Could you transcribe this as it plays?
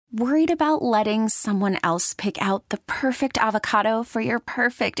Worried about letting someone else pick out the perfect avocado for your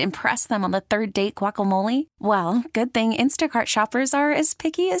perfect impress them on the third date guacamole? Well, good thing Instacart shoppers are as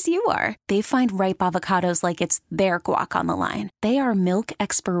picky as you are. They find ripe avocados like it's their guac on the line. They are milk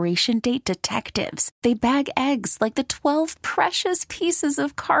expiration date detectives. They bag eggs like the 12 precious pieces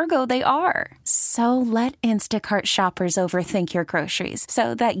of cargo they are. So let Instacart shoppers overthink your groceries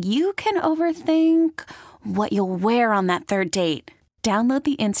so that you can overthink what you'll wear on that third date. Download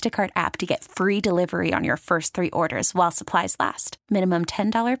the Instacart app to get free delivery on your first 3 orders while supplies last. Minimum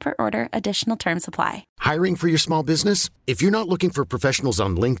 $10 per order. Additional terms apply. Hiring for your small business? If you're not looking for professionals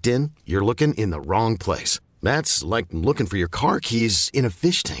on LinkedIn, you're looking in the wrong place. That's like looking for your car keys in a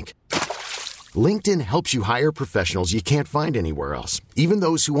fish tank. LinkedIn helps you hire professionals you can't find anywhere else, even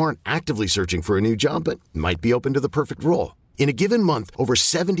those who aren't actively searching for a new job but might be open to the perfect role. In a given month, over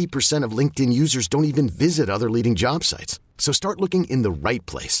 70% of LinkedIn users don't even visit other leading job sites. So start looking in the right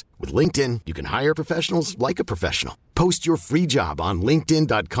place. With LinkedIn, you can hire professionals like a professional. Post your free job on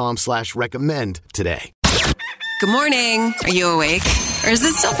linkedin.com/recommend today. Good morning. Are you awake? Or is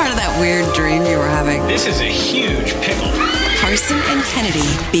this still part of that weird dream you were having? This is a huge pickle. Carson and Kennedy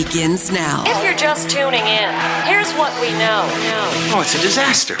begins now. If you're just tuning in, here's what we know. Oh, it's a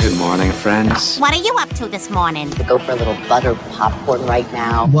disaster. Good morning, friends. What are you up to this morning? Go for a little butter popcorn right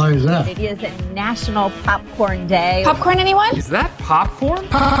now. Why is that? It is National Popcorn Day. Popcorn, anyone? Is that popcorn?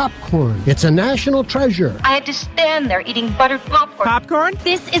 Popcorn. It's a national treasure. I had to stand there eating buttered popcorn. Popcorn?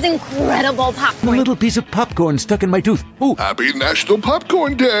 This is incredible popcorn. A little piece of popcorn stuck in my tooth. Ooh. Happy National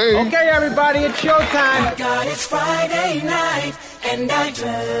Popcorn Day. Okay, everybody, it's showtime. God, it's Friday night, and I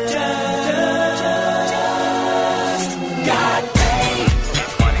just got paid.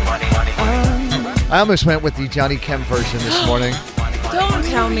 I almost went with the Johnny Kemp version this morning. Don't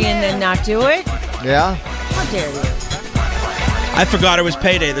tell me and then not do it. Yeah? How dare you? I forgot it was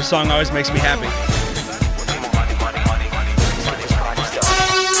payday. The song always makes me happy.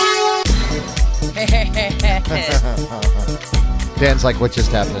 Dan's like, what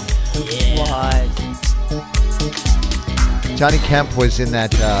just happened? What? Johnny Kemp was in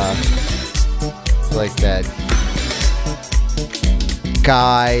that, that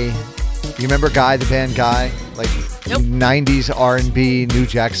Guy. You remember Guy, the band Guy? Like nope. 90s R&B, New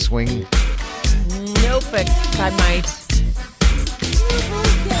Jack Swing? Nope, but I might.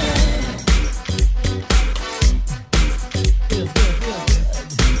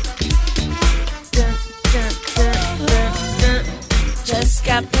 Just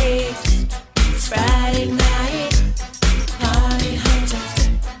got paid. It's Friday night. Party hunter.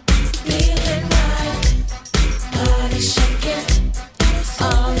 Feeling right. Party shaking.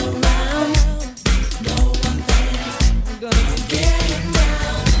 All around. No one there. I'm getting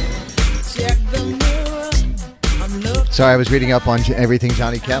down. Check the mirror. I'm looking. Sorry, I was reading up on everything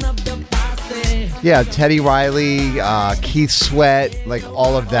Johnny Kemp. Yeah, Teddy Riley, Keith Sweat, like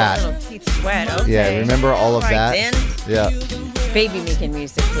all of that. Oh, Keith Sweat, okay. Yeah, remember all of that? Then. Yeah. Baby making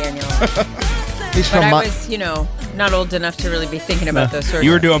music, Daniel. He's but from I was, not old enough to really be thinking about those sort of...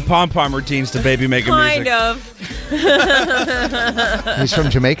 You were doing pom-pom routines to baby making music. Kind of. He's from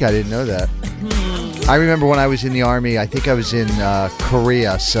Jamaica. I didn't know that. I remember when I was in the Army, I think I was in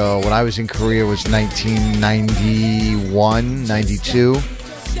Korea. So when I was in Korea, it was 1991, 92.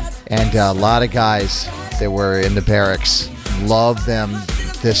 And a lot of guys that were in the barracks loved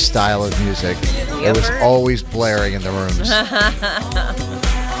this style of music. It was always blaring in the rooms.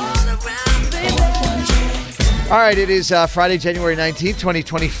 All right, it is Friday, January 19th,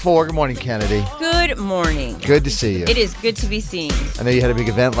 2024. Good morning, Kennedy. Good morning. Good to see you. It is good to be seen. I know you had a big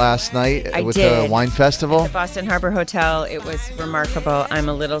event last night with did. the wine festival. At the Boston Harbor Hotel. It was remarkable. I'm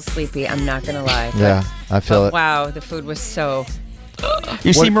a little sleepy. I'm not going to lie. Yeah, I feel it. Wow, the food was so...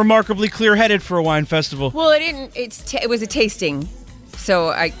 You seem remarkably clear-headed for a wine festival. Well, it was a tasting. So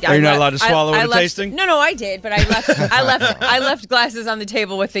Are you not allowed to swallow at a tasting? No, I did, but I left glasses on the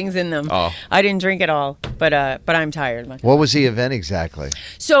table with things in them. Oh. I didn't drink it all, but I'm tired. What was the event exactly?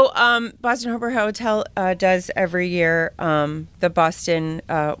 So, Boston Harbor Hotel does every year the Boston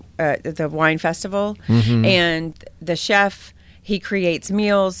the wine festival, and the chef. He creates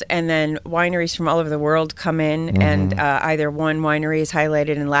meals, and then wineries from all over the world come in, and either one winery is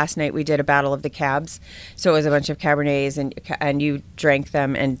highlighted. And last night we did a battle of the cabs, so it was a bunch of Cabernets, and you drank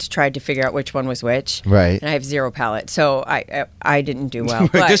them and tried to figure out which one was which. Right. And I have zero palate, so I didn't do well.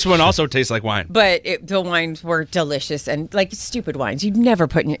 But this one also tastes like wine. But the wines were delicious, and like stupid wines you'd never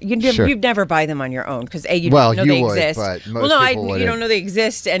put in you'd never buy them on your own because you don't know they exist. But most people you don't know they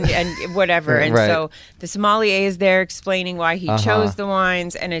exist, and whatever. And right. So the sommelier is there explaining why he chose the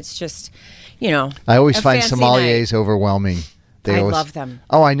wines, and it's just, I always find fancy sommeliers night. overwhelming. I love them.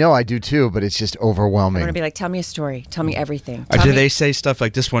 Oh, I know, I do too, but it's just overwhelming. I'm going to be like, tell me a story. Tell me everything. Do they say stuff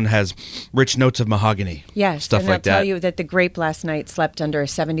like this one has rich notes of mahogany? Yes. Stuff and like they'll that. tell you that the grape last night slept under a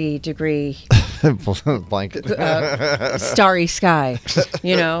 70-degree blanket. Starry sky.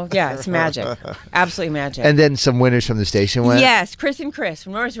 Yeah, it's magic. Absolutely magic. And then some winners from the station went? Yes, Chris and Chris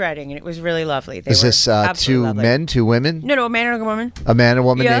from North Reading, and it was really lovely. Is this two men, two women? No, a man and a woman. A man and a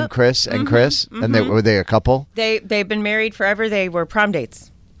woman named Chris and Chris? And were they a couple? They've been married forever. They were prom dates.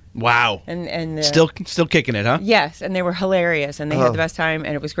 Wow. And still kicking it, huh? Yes, and they were hilarious, and they had the best time,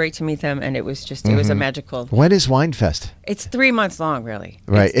 and it was great to meet them, and it was just it was a magical. When is Winefest? It's 3 months long, really.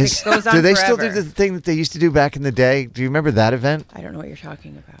 Right. It goes on do they forever. still do the thing that they used to do back in the day? Do you remember that event? I don't know what you're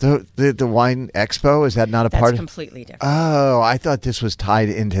talking about. The Wine Expo? Is that not a part of? That's completely different. Oh, I thought this was tied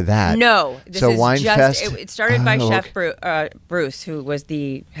into that. No. This is Winefest? It started by Chef Bruce, who was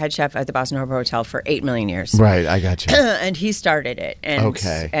the head chef at the Boston Harbor Hotel for 8 million years. Right, I got you. And he started it. And,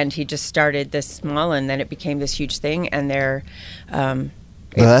 okay. And he just started this small, and then it became this huge thing, and they're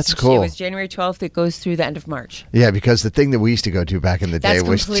that's cool. It was January 12th. It goes through the end of March. Yeah, because the thing that we used to go to back in the day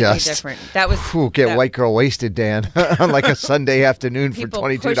was just different. That was white girl wasted, Dan, on like a Sunday afternoon for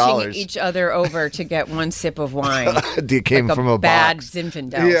 $22. Pushing each other over to get one sip of wine. It came like from a bad box.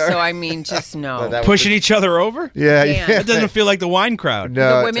 Zinfandel. Yeah. So I mean, just no. Pushing each other over? Yeah. It doesn't feel like the wine crowd.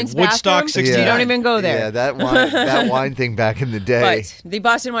 No, the women's Woodstock bathroom. 69. You don't even go there. Yeah, that wine thing back in the day. But the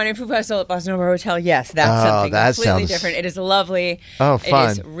Boston Wine and Food Festival at Boston Harbor Hotel, yes, that's something that completely sounds different. It is lovely. Oh, fun.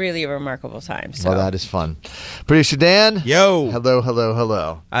 It is really a remarkable time. So. Well, that is fun. Producer Dan. Yo.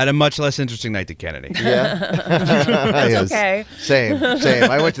 Hello. I had a much less interesting night than Kennedy. Yeah. That's okay. Same.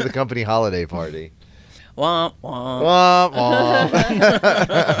 I went to the company holiday party. Womp womp. Womp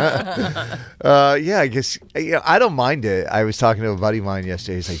womp. Yeah, I guess I don't mind it. I was talking to a buddy of mine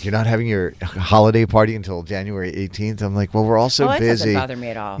yesterday. He's like, "You're not having your holiday party until January 18th." I'm like, "Well, we're all so busy." That doesn't bother me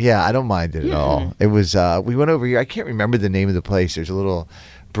at all. Yeah, I don't mind it at all. It was. We went over here. I can't remember the name of the place. There's a little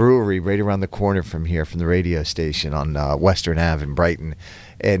brewery right around the corner from here, from the radio station on Western Ave in Brighton.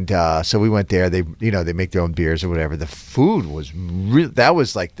 And so we went there. They make their own beers or whatever. The food was that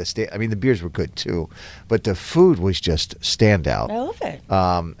was like I mean, the beers were good too, but the food was just standout. I love it.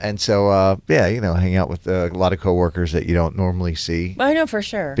 And so hang out with a lot of coworkers that you don't normally see. I know for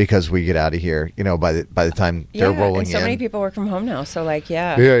sure. Because we get out of here, by the time they're rolling and so in. many people work from home now. So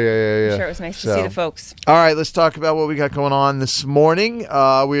Yeah. I'm sure it was nice to see the folks. All right, let's talk about what we got going on this morning.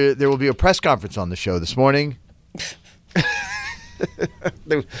 There will be a press conference on the show this morning.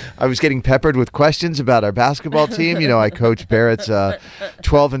 I was getting peppered with questions about our basketball team. I coach Barrett's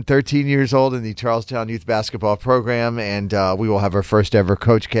 12 and 13 years old in the Charlestown Youth Basketball Program, and we will have our first ever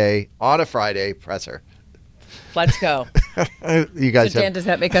Coach K on a Friday presser. Let's go. You guys Dan, does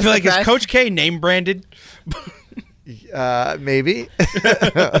that make us I feel like press? is Coach K name branded? Maybe.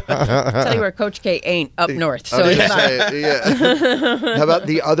 I'll tell you where Coach K ain't up north. So it's fine. Yeah. How about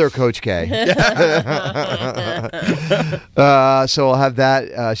the other Coach K? So we'll have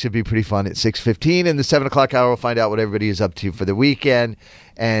that. Should be pretty fun at 6:15. In the 7 o'clock hour, we'll find out what everybody is up to for the weekend.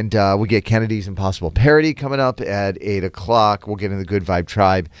 And we get Kennedy's Impossible Parody coming up at 8 o'clock. We'll get in the Good Vibe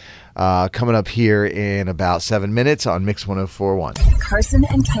Tribe coming up here in about 7 minutes on Mix 104.1. Carson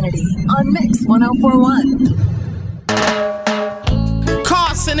and Kennedy on Mix 104.1.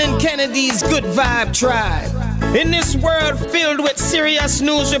 Carson and Kennedy's Good Vibe Tribe. In this world filled with serious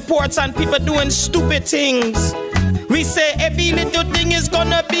news reports and people doing stupid things, we say every little thing is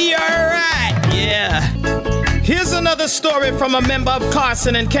gonna be alright. Yeah. Here's another story from a member of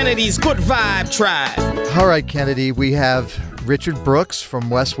Carson and Kennedy's Good Vibe Tribe. All right, Kennedy, we have Richard Brooks from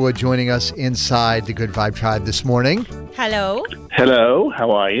Westwood joining us inside the Good Vibe Tribe this morning. Hello. Hello,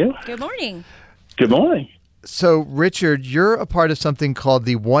 how are you? Good morning. Good morning. So, Richard, you're a part of something called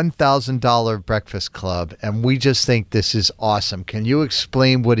the $1,000 Breakfast Club, and we just think this is awesome. Can you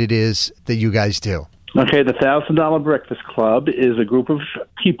explain what it is that you guys do? Okay, the $1,000 Breakfast Club is a group of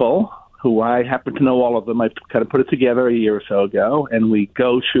people who I happen to know all of them. I kind of put it together a year or so ago, and we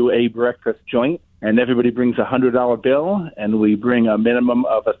go to a breakfast joint, and everybody brings a $100 bill, and we bring a minimum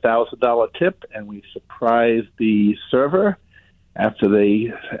of a $1,000 tip, and we surprise the server after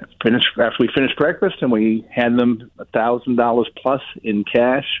we finish breakfast, and we hand them $1,000 plus in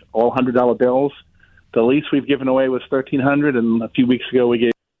cash, all $100 bills. The least we've given away was $1,300, and a few weeks ago we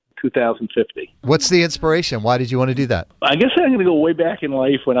gave 2050. What's the inspiration? Why did you want to do that? I guess I'm going to go way back in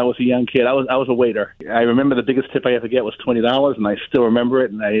life when I was a young kid. I was a waiter. I remember the biggest tip I ever get was $20, and I still remember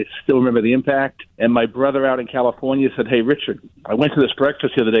it, and I still remember the impact. And my brother out in California said, "Hey, Richard, I went to this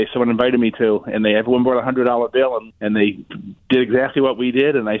breakfast the other day. Someone invited me to, and everyone brought a $100 bill, and they did exactly what we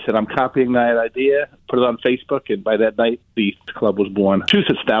did." And I said, "I'm copying that idea." Put it on Facebook, and by that night, the club was born.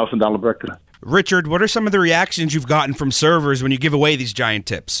 Massachusetts $1,000 breakfast. Richard, what are some of the reactions you've gotten from servers when you give away these giant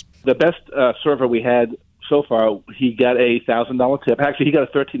tips? The best server we had so far, he got a $1,000 tip. Actually, he got a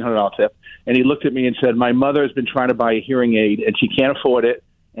 $1,300 tip, and he looked at me and said, "My mother has been trying to buy a hearing aid, and she can't afford it,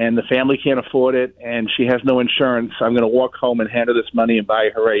 and the family can't afford it, and she has no insurance. I'm going to walk home and hand her this money and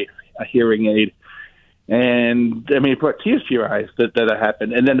buy her a hearing aid." And, I mean, it brought tears to your eyes that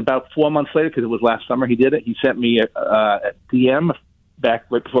happened. And then about 4 months later, because it was last summer he did it, he sent me a DM back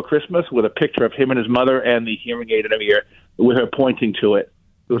right before Christmas with a picture of him and his mother and the hearing aid in her ear with her pointing to it.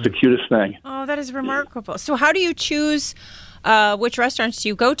 It was the cutest thing. Oh, that is remarkable. So how do you choose which restaurants do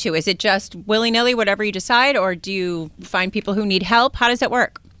you go to? Is it just willy-nilly, whatever you decide, or do you find people who need help? How does it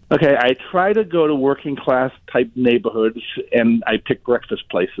work? Okay, I try to go to working-class type neighborhoods, and I pick breakfast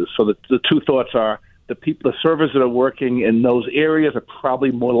places. So the two thoughts are, the servers that are working in those areas are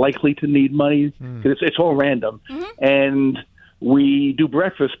probably more likely to need money because it's all random. And we do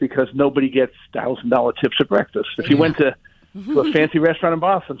breakfast because nobody gets $1,000 tips at breakfast. If you went to a fancy restaurant in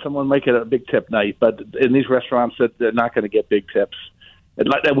Boston, someone might get a big tip night. But in these restaurants, they're not going to get big tips,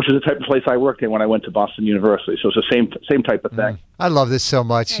 which is the type of place I worked in when I went to Boston University. So it's the same type of thing. I love this so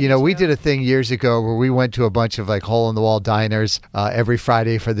much. We did a thing years ago where we went to a bunch of like hole-in-the-wall diners every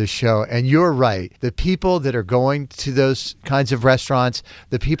Friday for this show. And you're right. The people that are going to those kinds of restaurants,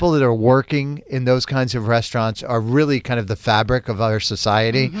 the people that are working in those kinds of restaurants are really kind of the fabric of our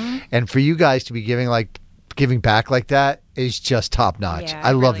society. And for you guys to be giving back like that is just top-notch.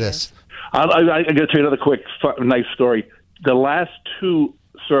 I love this. I'm going to tell you another quick, nice story. The last two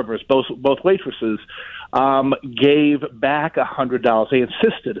servers, both waitresses, gave back $100. They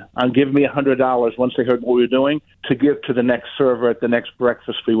insisted on giving me $100 once they heard what we were doing to give to the next server at the next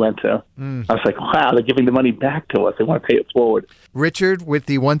breakfast we went to. I was like, wow, they're giving the money back to us. They want to pay it forward. Richard, with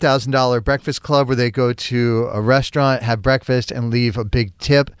the $1,000 breakfast club where they go to a restaurant, have breakfast, and leave a big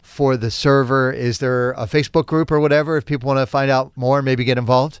tip for the server, is there a Facebook group or whatever if people want to find out more, maybe get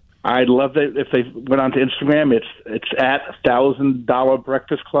involved? I'd love that if they went onto Instagram. It's at $1,000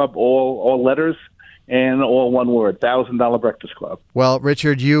 Breakfast Club, all letters and all one word, $1,000 Breakfast Club. Well,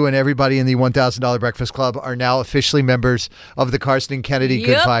 Richard, you and everybody in the $1,000 Breakfast Club are now officially members of the Carson and Kennedy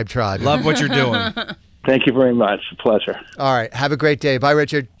Good Vibe Tribe. Love what you're doing. Thank you very much. A pleasure. All right. Have a great day. Bye,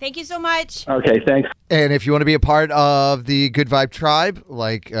 Richard. Thank you so much. Okay, thanks. And if you want to be a part of the Good Vibe Tribe,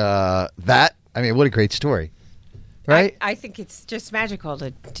 like that, I mean, what a great story. Right? I think it's just magical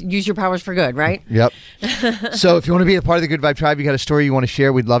to use your powers for good, right? Yep. So if you want to be a part of the Good Vibe Tribe, you got a story you want to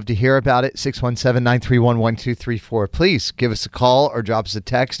share, we'd love to hear about it. 617-931-1234. Please give us a call or drop us a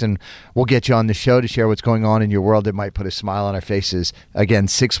text, and we'll get you on the show to share what's going on in your world that might put a smile on our faces. Again,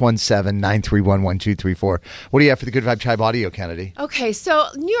 617-931-1234. What do you have for the Good Vibe Tribe audio, Kennedy? Okay, so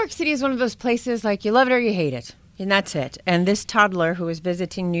New York City is one of those places like you love it or you hate it. And that's it. And this toddler who is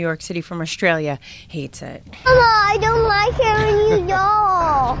visiting New York City from Australia hates it. Mama, I don't like it in New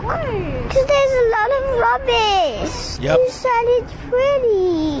York. Why? Because there's a lot of rubbish. Yep. You said it's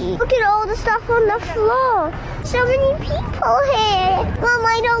pretty. Look at all the stuff on the floor. So many people here. Mom,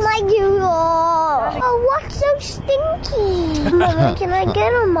 I don't like New York. Oh, what's so stinky? Mama, can I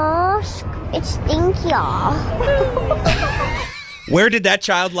get a mask? It's stinkier. Where did that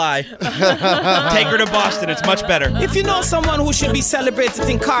child lie? Take her to Boston. It's much better. If you know someone who should be celebrated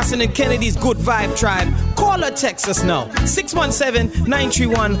in Carson and Kennedy's Good Vibe Tribe, call or text us now.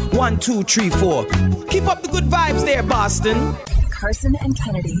 617-931-1234. Keep up the good vibes there, Boston. Carson and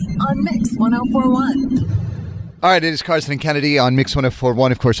Kennedy on Mix 104.1. All right, it is Carson and Kennedy on Mix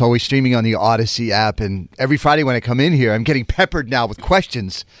 104.1, of course, always streaming on the Odyssey app. And every Friday when I come in here, I'm getting peppered now with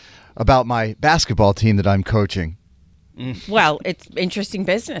questions about my basketball team that I'm coaching. Well, it's interesting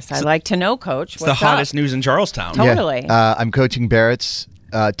business. I like to know, Coach. It's the hottest news in Charlestown. Totally. Yeah. I'm coaching Barrett's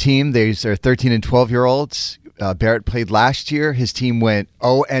team. These are 13 and 12-year-olds. Barrett played last year. His team went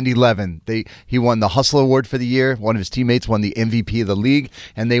 0-11. He won the Hustle Award for the year. One of his teammates won the MVP of the league,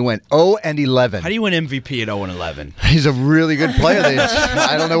 and they went 0-11. How do you win MVP at 0-11? He's a really good player.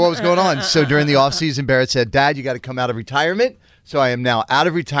 I don't know what was going on. So during the offseason, Barrett said, "Dad, you got to come out of retirement." So I am now out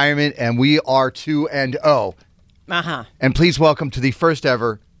of retirement, and we are 2-0. And please welcome to the first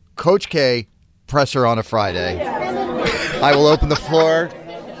ever Coach K presser on a Friday. I will open the floor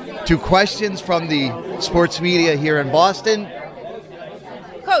to questions from the sports media here in Boston.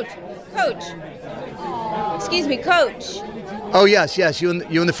 Coach. Excuse me, Coach. Oh, yes. You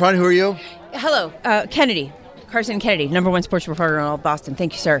in the front. Who are you? Hello, Kennedy. Carson Kennedy, #1 sports reporter in all of Boston.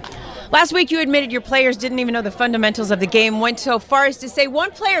 Thank you, sir. Last week, you admitted your players didn't even know the fundamentals of the game, went so far as to say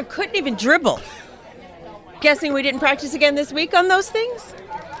one player couldn't even dribble. Guessing we didn't practice again this week on those things?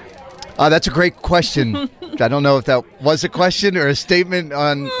 That's a great question. I don't know if that was a question or a statement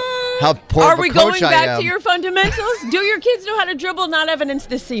on how poor Are of a we coach going I back am. to your fundamentals? Do your kids know how to dribble? Not evidence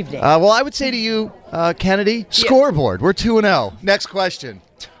this evening. Well, I would say to you, Kennedy, scoreboard. We're 2-0. Next question.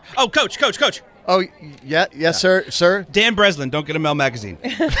 Oh, Coach. Oh, yes, sir. Dan Breslin, don't get a Mel magazine.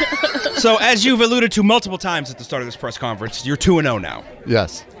 So, as you've alluded to multiple times at the start of this press conference, you're 2-0 now.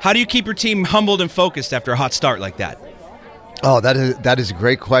 Yes. How do you keep your team humbled and focused after a hot start like that? Oh, that is a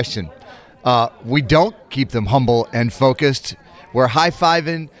great question. We don't keep them humble and focused. We're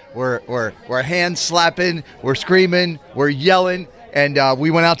high-fiving, we're hand-slapping, we're screaming, we're yelling, and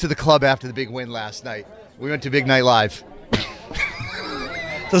we went out to the club after the big win last night. We went to Big Night Live.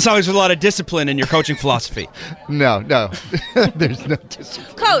 So there's always a lot of discipline in your coaching philosophy. No. There's no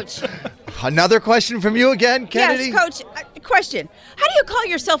discipline. Coach. Another question from you again, Kennedy? Yes, Coach. Question. How do you call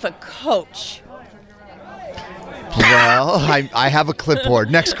yourself a coach? Well, I have a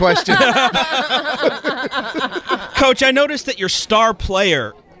clipboard. Next question. Coach, I noticed that your star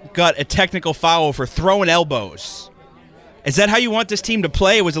player got a technical foul for throwing elbows. Is that how you want this team to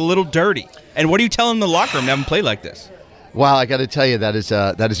play? It was a little dirty. And what are you telling the locker room to have them play like this? Well, I got to tell you, that is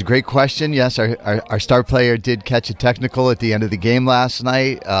a great question. Yes, our star player did catch a technical at the end of the game last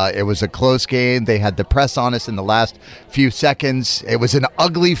night. It was a close game. They had the press on us in the last few seconds. It was an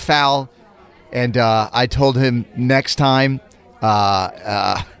ugly foul. And I told him next time,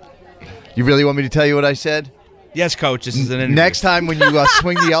 you really want me to tell you what I said? Yes, Coach, this is an interview. Next time when you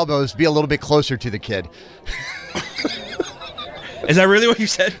swing the elbows, be a little bit closer to the kid. Is that really what you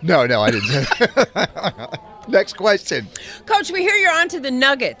said? No, I didn't say that. Next question. Coach, we hear you're on to the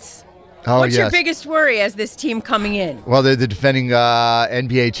Nuggets. Oh, What's your yes. biggest worry as this team coming in? Well, they're the defending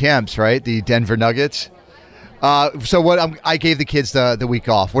NBA champs, right? The Denver Nuggets. So I gave the kids the week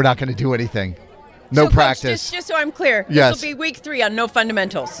off. We're not going to do anything. No practice. Coach, just so I'm clear, Yes. This will be week 3 on no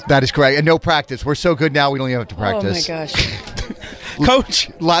fundamentals. That is correct. And no practice. We're so good now, we don't even have to practice. Oh, my gosh. Coach,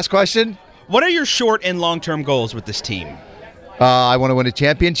 last question. What are your short and long-term goals with this team? I want to win a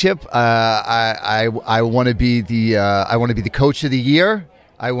championship. I want to be the coach of the year.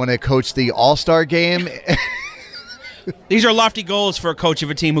 I want to coach the All-Star game. These are lofty goals for a coach of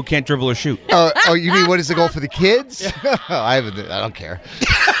a team who can't dribble or shoot. Oh, you mean what is the goal for the kids? I don't care.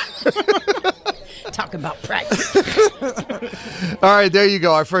 Talk about practice. All right, there you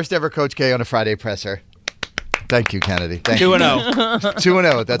go. Our first ever Coach K on a Friday presser. Thank you, Kennedy. 2-0.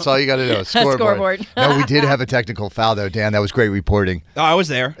 2-0. That's all you got to know. Scoreboard. No, we did have a technical foul, though, Dan. That was great reporting. Oh, I was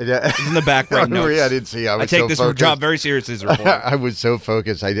there. Yeah. It was in the background notes. I didn't see. I take this job very seriously as a reporter. I was so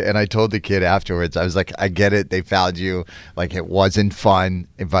focused. I told the kid afterwards, I was like, I get it. They fouled you. Like, it wasn't fun.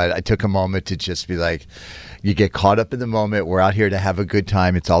 But I took a moment to just be like, you get caught up in the moment. We're out here to have a good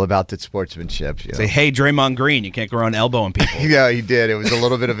time. It's all about the sportsmanship. You know? Say, hey, Draymond Green, you can't go around elbowing people. Yeah, he did. It was a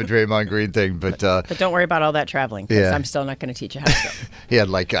little bit of a Draymond Green thing. But don't worry about all that traveling, because I'm still not going to teach you how to go. He had,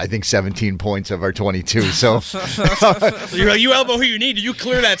 I think, 17 points of our 22. So You're like, you elbow who you need. You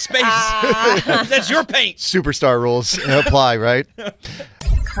clear that space. That's your paint. Superstar rules apply, right?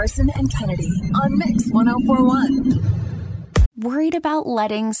 Carson and Kennedy on Mix 104.1. Worried about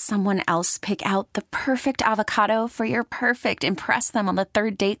letting someone else pick out the perfect avocado for your perfect impress them on the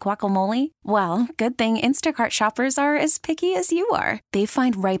third date guacamole? Well, good thing Instacart shoppers are as picky as you are. They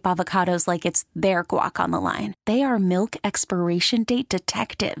find ripe avocados like it's their guac on the line. They are milk expiration date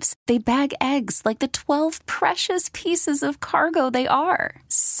detectives. They bag eggs like the 12 precious pieces of cargo they are.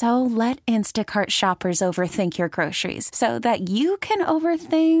 So let Instacart shoppers overthink your groceries so that you can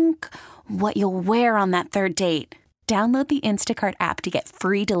overthink what you'll wear on that third date. Download the Instacart app to get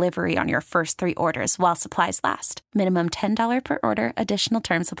free delivery on your first 3 orders while supplies last. Minimum $10 per order. Additional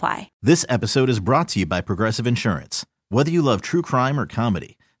terms apply. This episode is brought to you by Progressive Insurance. Whether you love true crime or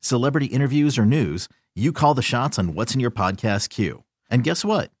comedy, celebrity interviews or news, you call the shots on what's in your podcast queue. And guess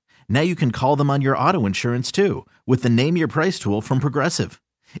what? Now you can call them on your auto insurance too with the Name Your Price tool from Progressive.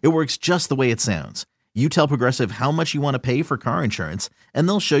 It works just the way it sounds. You tell Progressive how much you want to pay for car insurance, and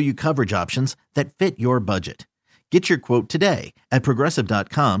they'll show you coverage options that fit your budget. Get your quote today at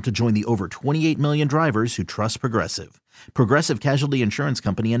Progressive.com to join the over 28 million drivers who trust Progressive. Progressive Casualty Insurance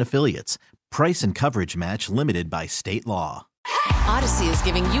Company and Affiliates. Price and coverage match limited by state law. Odyssey is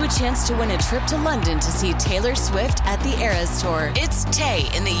giving you a chance to win a trip to London to see Taylor Swift at the Eras Tour. It's Tay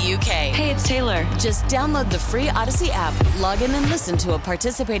in the UK. Hey, it's Taylor. Just download the free Odyssey app, log in and listen to a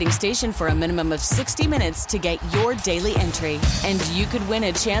participating station for a minimum of 60 minutes to get your daily entry. And you could win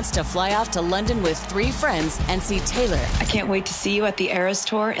a chance to fly off to London with 3 friends and see Taylor. I can't wait to see you at the Eras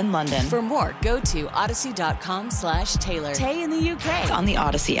Tour in London. For more, go to odyssey.com/Taylor. Tay in the UK. It's on the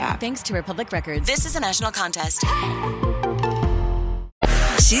Odyssey app. Thanks to Republic Records. This is a national contest.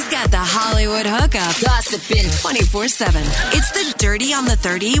 She's got the Hollywood hookup. Gossiping 24/7. It's the Dirty on the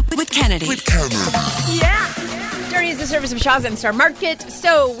 30 with Kennedy. Yeah. Dirty is the service of Shaw's and Star Market.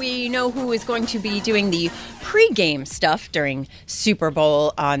 So we know who is going to be doing the pregame stuff during Super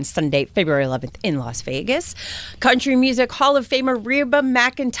Bowl on Sunday, February 11th in Las Vegas. Country Music Hall of Famer Reba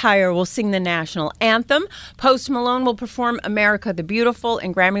McEntire will sing the national anthem. Post Malone will perform America the Beautiful,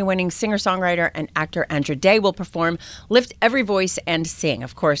 and Grammy-winning singer-songwriter and actor Andra Day will perform Lift Every Voice and Sing.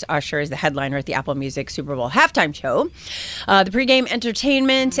 Of course, Usher is the headliner at the Apple Music Super Bowl halftime show. The pregame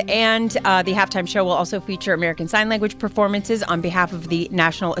entertainment and the halftime show will also feature American Sign Language performances on behalf of the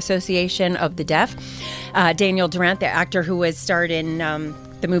National Association of the Deaf. Daniel Durant, the actor who was starred in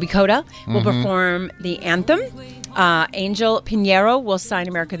the movie Coda, will perform the anthem. Angel Pinheiro will sign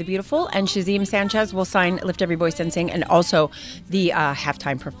America the Beautiful, and Shazim Sanchez will sign Lift Every Voice and Sing, and also the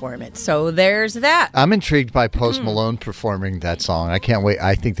halftime performance. So there's that. I'm intrigued by Post Malone performing that song. I can't wait.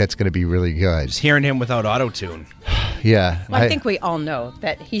 I think that's going to be really good. Just hearing him without auto-tune. Yeah. Well, I think we all know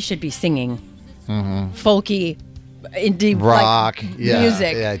that he should be singing folky, indie rock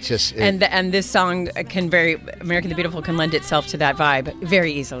music. Yeah, it's just and this song American the Beautiful can lend itself to that vibe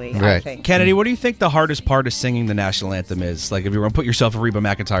very easily. Right. I think. Kennedy, what do you think the hardest part of singing the national anthem is? Like, if you were to put yourself in Reba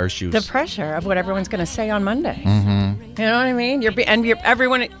McEntire's shoes. The pressure of what everyone's going to say on Monday. You know what I mean?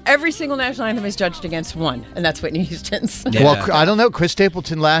 Every single national anthem is judged against one, and that's Whitney Houston's. Yeah. Well, I don't know. Chris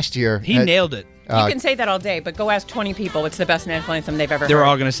Stapleton last year nailed it. You can say that all day, but go ask 20 people what's the best national anthem they've ever heard. They're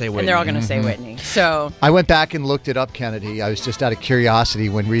all going to say Whitney. And they're all going to say Whitney. So I went back and looked it up, Kennedy. I was just out of curiosity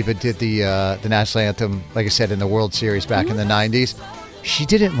when Reba did the national anthem, like I said, in the World Series back in the 90s. She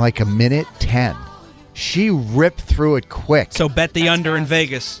did it in like a minute 10. She ripped through it quick. So bet the under in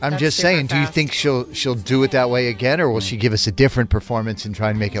Vegas. I'm just saying, do you think she'll do it that way again, or will she give us a different performance and try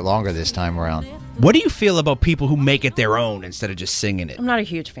and make it longer this time around? What do you feel about people who make it their own instead of just singing it? I'm not a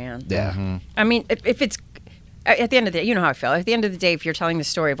huge fan. Yeah. I mean, if it's at the end of the day, you know how I feel. At the end of the day, if you're telling the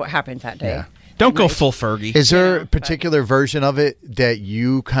story of what happened that day. Yeah. Don't go full Fergie. Is there a particular version of it that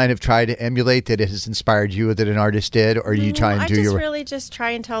you kind of try to emulate that has inspired you that an artist did, or you try and do your... I just try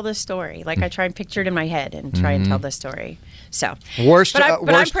and tell the story. Like I try and picture it in my head and try and tell the story. So, but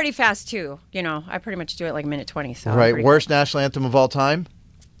I'm pretty fast too. You know, I pretty much do it like minute 20. So right, worst national anthem of all time?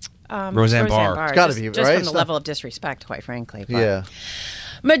 Roseanne Barr. It's got to be, just right? From the level of disrespect, quite frankly. But. Yeah.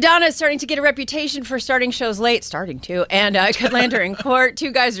 Madonna is starting to get a reputation for starting shows late, and could land her in court.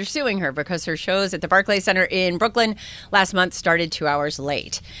 2 guys are suing her because her shows at the Barclays Center in Brooklyn last month started 2 hours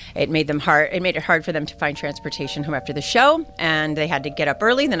late. It made it hard for them to find transportation home after the show, and they had to get up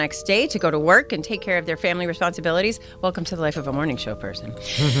early the next day to go to work and take care of their family responsibilities. Welcome to the life of a morning show person.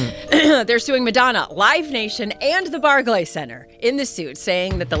 They're suing Madonna, Live Nation, and the Barclays Center in the suit,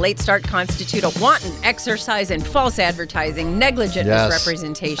 saying that the late start constitute a wanton exercise in false advertising, negligent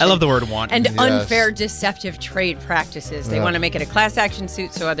misrepresentation. I love the word want. And unfair, deceptive trade practices. They want to make it a class action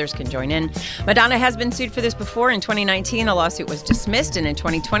suit so others can join in. Madonna has been sued for this before. In 2019, a lawsuit was dismissed, and in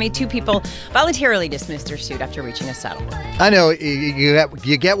 2020, 2 people voluntarily dismissed their suit after reaching a settlement. I know you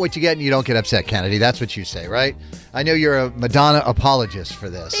get what you get and you don't get upset, Kennedy. That's what you say, right? I know you're a Madonna apologist for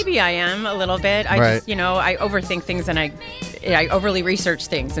this. Maybe I am a little bit. I just, I overthink things and I overly research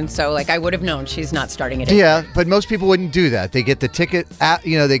things. And so, I would have known she's not starting it. Yeah, but most people wouldn't do that. They get the ticket app,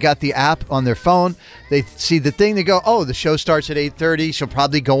 they got the app on their phone. They see the thing. They go, oh, the show starts at 8:30. She'll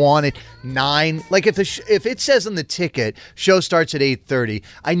probably go on at 9. Like if it says on the ticket, show starts at 8:30,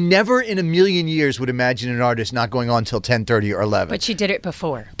 I never in a million years would imagine an artist not going on till 10:30 or 11. But she did it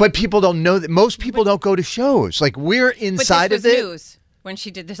before. But people don't know that. Most people don't go to shows. Like we're inside of it. News. When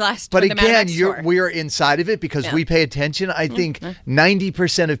she did this last, but again, we are inside of it because we pay attention. I think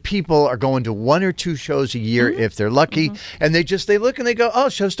 90% of people are going to 1 or 2 shows a year if they're lucky, and they look and they go, "Oh,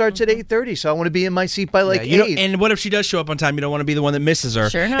 show starts at 8:30, so I want to be in my seat by 8." And what if she does show up on time? You don't want to be the one that misses her.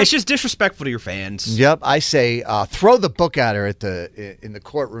 Sure enough. It's just disrespectful to your fans. Yep, I say throw the book at her in the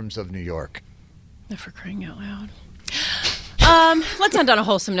courtrooms of New York. For crying out loud. Let's end on a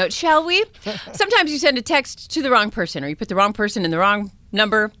wholesome note, shall we? Sometimes you send a text to the wrong person, or you put the wrong person in the wrong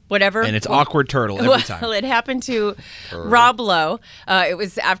number whatever. And it's awkward turtle every time. Well, it happened to Rob Lowe. It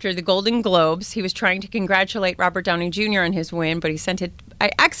was after the Golden Globes. He was trying to congratulate Robert Downey Jr. on his win, but he sent it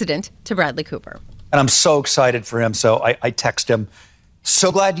by accident to Bradley Cooper. And I'm so excited for him. So I text him,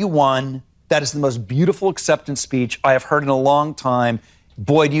 so glad you won. That is the most beautiful acceptance speech I have heard in a long time.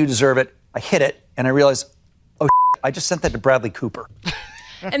 Boy, do you deserve it. I hit it, and I realized, I just sent that to Bradley Cooper.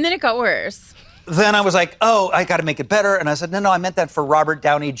 And then it got worse. Then I was like, I got to make it better. And I said, no, I meant that for Robert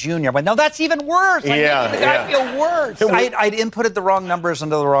Downey Jr. I went, no, that's even worse. I feel worse. I'd inputted the wrong numbers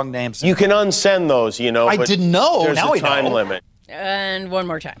into the wrong names. You can unsend those, I didn't know. There's now a time limit. And one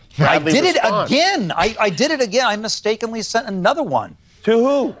more time. Bradley I did responds. It again. I did it again. I mistakenly sent another one. To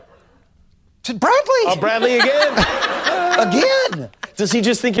who? To Bradley. Oh, Bradley again? Again. Does he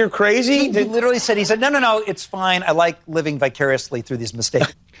just think you're crazy? He literally said, no, it's fine. I like living vicariously through these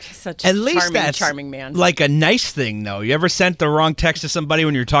mistakes. Such At least that's charming man. Like a nice thing, though. You ever sent the wrong text to somebody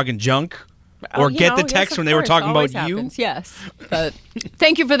when you're talking junk? Or get the text when they were talking about happens, you? Yes. But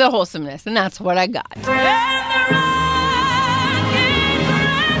thank you for the wholesomeness, and that's what I got.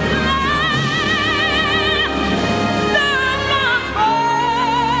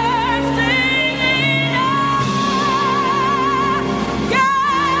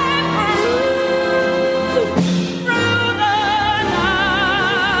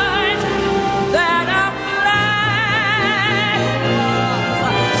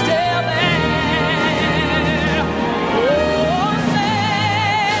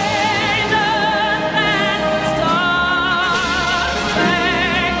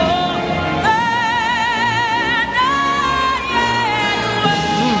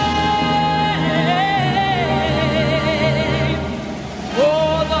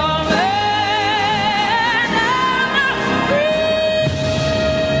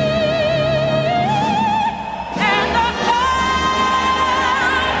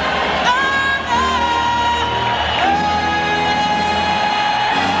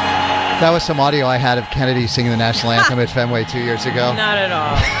 That was some audio I had of Kennedy singing the national anthem at Fenway 2 years ago. Not at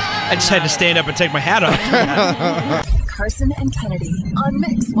all. I just had to stand up and take my hat off. Carson and Kennedy on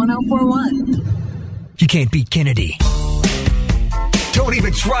Mix 104.1. You can't beat Kennedy. Don't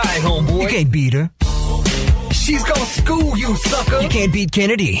even try, homeboy. You can't beat her. She's gonna school you, sucker. You can't beat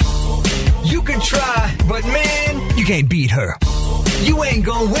Kennedy. You can try, but man, you can't beat her. You ain't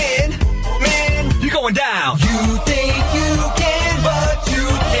gonna win, man. You're going down. You think you can, but you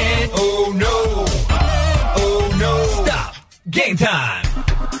can't. Oh no. Oh no. Stop. Game time.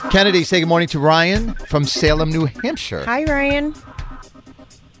 Kennedy, say good morning to Ryan from Salem, New Hampshire. Hi, Ryan.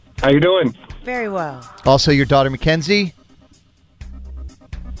 How you doing? Very well. Also, your daughter, Mackenzie.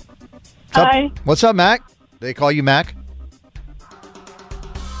 Hi. What's up, Mac? They call you Mac?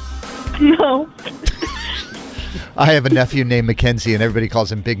 No. I have a nephew named Mackenzie, and everybody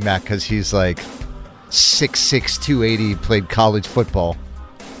calls him Big Mac because he's like 6'6", 280, played college football.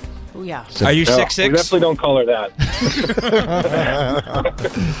 Oh, yeah. So, are you 6'6"? We definitely don't call her that.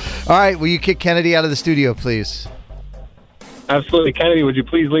 All right, will you kick Kennedy out of the studio, please? Absolutely. Kennedy, would you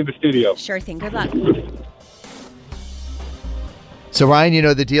please leave the studio? Sure thing. Good luck. So, Ryan, you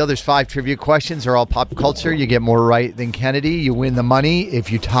know the deal. There's 5 trivia questions. They're all pop culture. You get more right than Kennedy. You win the money. If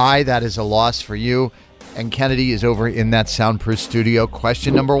you tie, that is a loss for you. And Kennedy is over in that soundproof studio.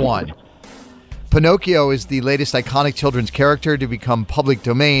 Question number 1. Pinocchio is the latest iconic children's character to become public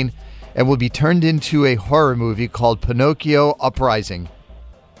domain and will be turned into a horror movie called Pinocchio Uprising.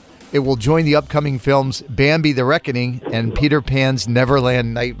 It will join the upcoming films Bambi the Reckoning and Peter Pan's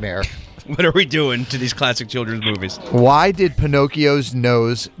Neverland Nightmare. What are we doing to these classic children's movies? Why did Pinocchio's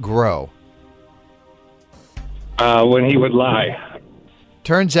nose grow? When he would lie.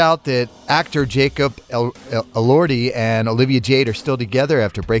 Turns out that actor Jacob Elordi and Olivia Jade are still together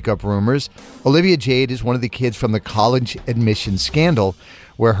after breakup rumors. Olivia Jade is one of the kids from the college admission scandal,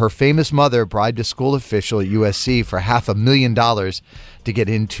 where her famous mother bribed a school official at USC for $500,000 to get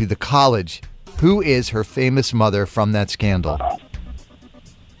into the college. Who is her famous mother from that scandal?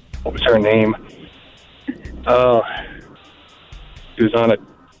 What was her name? Oh, she was on a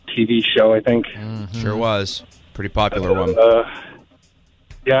TV show, I think. Mm-hmm. Sure was. Pretty popular one.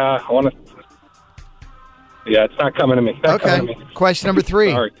 Yeah, I want to. Yeah, it's not coming to me. Okay. Question number 3.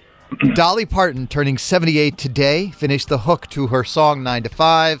 Sorry. Dolly Parton, turning 78 today, finished the hook to her song 9 to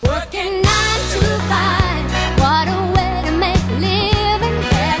 5. Working 9 to 5, what a way to make a living.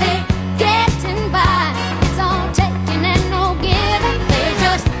 Barely getting by, it's all taking and no giving. They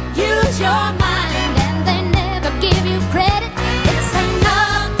just use your mind and they never give you credit. It's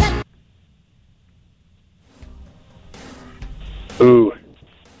enough to... Ooh.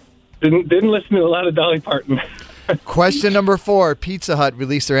 Didn't listen to a lot of Dolly Parton. Question number 4. Pizza Hut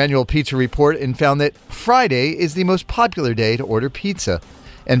released their annual pizza report and found that Friday is the most popular day to order pizza,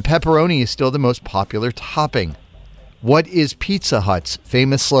 and pepperoni is still the most popular topping. What is Pizza Hut's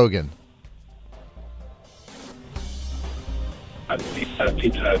famous slogan?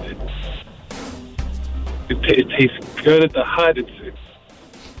 Pizza Hut. It tastes good at the Hut.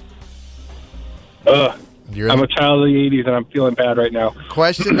 I'm a child of the 80s, and I'm feeling bad right now.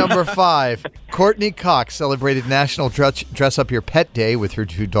 Question number 5. Courtney Cox celebrated National Dress Up Your Pet Day with her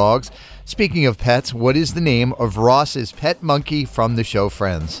 2 dogs. Speaking of pets, what is the name of Ross's pet monkey from the show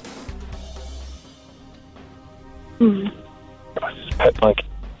Friends? Ross's pet monkey.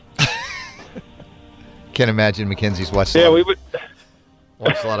 Can't imagine Mackenzie's watched we would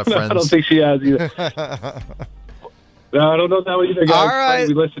watched a lot of Friends. I don't think she has either. No, I don't know that one either, guys. All right.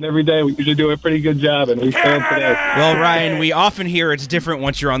 We listen every day. We usually do a pretty good job, and we failed today. Well, Ryan, we often hear it's different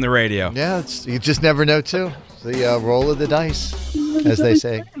once you're on the radio. Yeah, you just never know, too. The roll of the dice, as they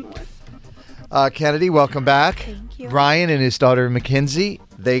say. Kennedy, welcome back. Thank you. Ryan and his daughter, Mackenzie,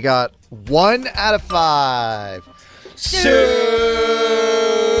 they got 1 out of 5.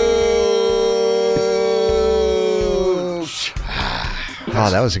 Oh,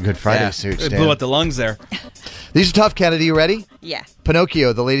 that was a good Friday suit, It Stan. blew out the lungs there. These are tough, Kennedy. You ready? Yeah.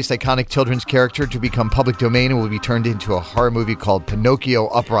 Pinocchio, the latest iconic children's character to become public domain, and will be turned into a horror movie called Pinocchio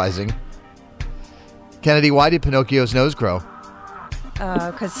Uprising. Kennedy, why did Pinocchio's nose grow?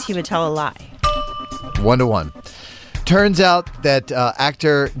 Because he would tell a lie. 1-1. Turns out that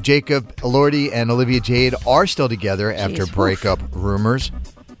actor Jacob Elordi and Olivia Jade are still together after breakup rumors.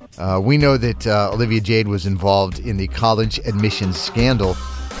 We know that Olivia Jade was involved in the college admissions scandal.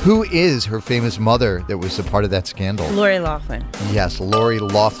 Who is her famous mother that was a part of that scandal? Lori Loughlin. Yes, Lori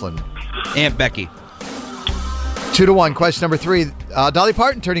Loughlin. Aunt Becky. 2-1. Question number 3. Dolly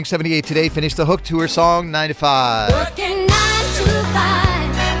Parton, turning 78 today, finished the Hook tour song 9 to 5. Working 9 to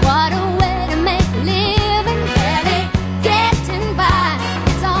 5. What a way to make a living. Barely getting by.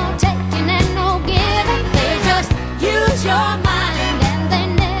 It's all taking and no giving. They just use your mind and they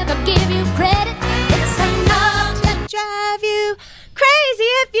never give you credit. It's enough to drive you crazy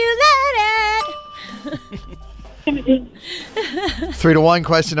if you let it. 3-1.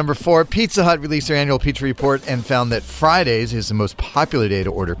 Question number 4. Pizza Hut released their annual pizza report and found that Fridays is the most popular day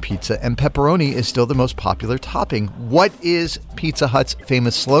to order pizza, and pepperoni is still the most popular topping. What is Pizza Hut's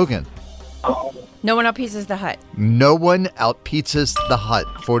famous slogan? No one outpizzas the Hut. No one outpizzas the Hut.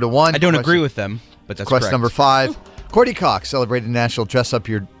 4-1. I don't agree with them, but that's Question correct. number 5. Courtney Cox celebrated National Dress Up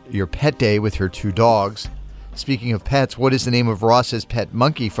Your Pet Day with her 2 dogs. Speaking of pets, what is the name of Ross's pet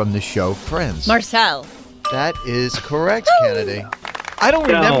monkey from the show Friends? Marcel. That is correct, Kennedy. I don't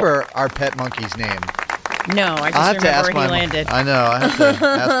remember our pet monkey's name. No, I I'll just have to remember ask where my he landed. I know. I have to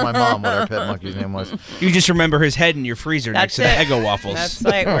ask my mom what our pet monkey's name was. You just remember his head in your freezer next to the That's it. Eggo waffles. That's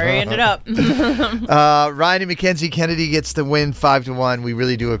like where he ended up. Ryan and Mackenzie, Kennedy gets the win 5-1. We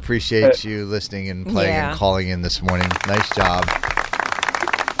really do appreciate you listening and playing Yeah. and calling in this morning. Nice job.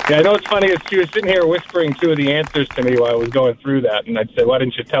 Yeah, I know what's funny is she was sitting here whispering 2 of the answers to me while I was going through that, and I'd say, why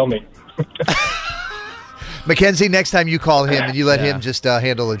didn't you tell me? Mackenzie, next time you call him and you let him just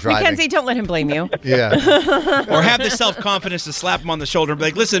handle the driving. Mackenzie, don't let him blame you. Yeah. Or have the self-confidence to slap him on the shoulder and be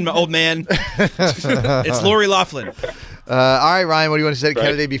like, listen, old man, it's Lori Loughlin. All right, Ryan, what do you want to say to Right.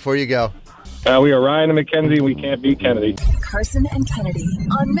 Kennedy before you go? We are Ryan and Mackenzie. We can't beat Kennedy. Carson and Kennedy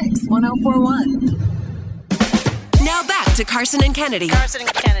on Mix 104.1. Now back to Carson and Kennedy.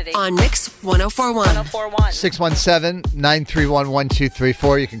 On Mix 1041.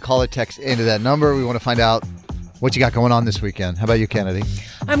 617-931-1234. You can call or text into that number. We want to find out what you got going on this weekend. How about you, Kennedy?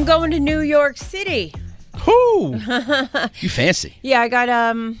 I'm going to New York City. Whoo! You fancy. Yeah, I got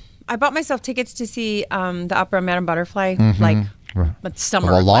I bought myself tickets to see the opera Madame Butterfly like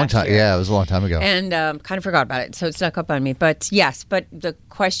summer. Well, a long last time. year. Yeah, it was a long time ago. And kind of forgot about it, so it snuck up on me. But yes, but the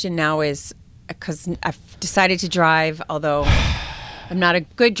question now is, because I've decided to drive, although I'm not a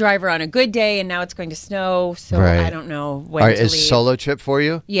good driver on a good day, and now it's going to snow, so Right. I don't know when All right, to is leave. solo trip for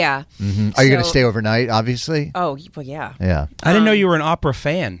you? Yeah. Are you going to So- stay overnight, obviously? Oh, well, yeah. Yeah. I didn't know you were an opera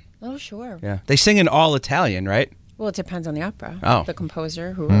fan. Oh, sure. Yeah. They sing in all Italian, right? Well, it depends on the opera, Oh. the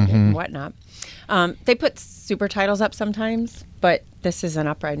composer, who wrote it and whatnot. They put super titles up sometimes, but this is an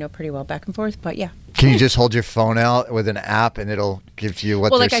opera I know pretty well back and forth, but yeah. Can you just hold your phone out with an app and it'll give you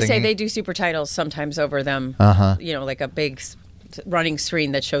what Well, they're like I say, singing? they do super titles sometimes over them. Uh-huh. You know, like a big running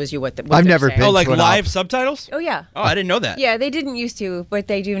screen that shows you what I've they're never saying. been Oh, like to an live opera. subtitles? Oh, yeah. Oh, I didn't know that. Yeah, they didn't used to, but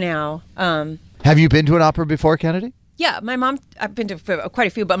they do now. Have you been to an opera before, Kennedy? Yeah, my mom, I've been to quite a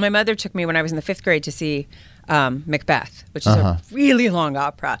few, but my mother took me when I was in the 5th grade to see Macbeth, which is a really long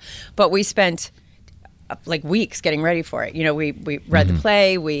opera. But we spent like weeks getting ready for it. You know, we read the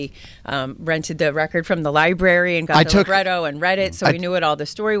play, we rented the record from the library and got the libretto and read it, so we knew what all the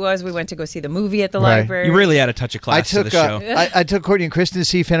story was. We went to go see the movie at the library. You really had a touch of class to the show. I took Courtney and Kristen to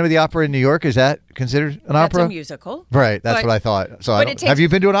see Phantom of the Opera in New York. Is that considered an opera? That's a musical. Right, that's what I thought. So have you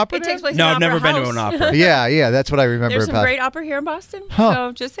been to an opera? It takes place No, in I've never Opera been to an House. opera. Yeah, that's what I remember. There's some about. great opera here in Boston,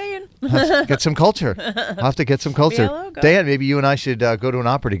 so just saying. Let's get some culture. I'll have to get some culture. Dan, maybe you and I should go to an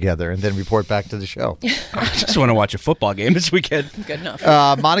opera together and then report back to the show. I just want to watch a football game this weekend. Good enough.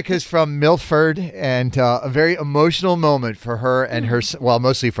 Monica's from Milford, and a very emotional moment for her and her, well,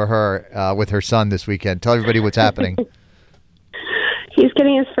 mostly for her, with her son this weekend. Tell everybody what's happening. He's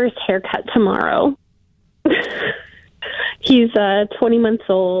getting his first haircut tomorrow. He's 20 months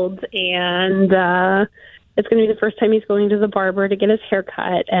old, and it's going to be the first time he's going to the barber to get his hair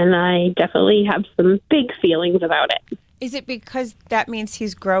cut, and I definitely have some big feelings about it. Is it because that means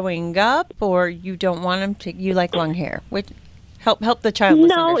he's growing up, or you don't want him to? You like long hair? Help the child.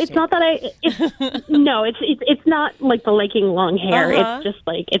 No, it's not that it's not like the liking long hair. It's just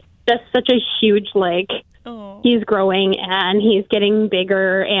like it's just such a huge he's growing and he's getting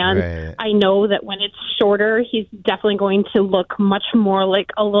bigger, and I know that when it's shorter, he's definitely going to look much more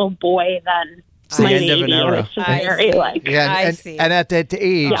like a little boy than my baby. And it's just very and at that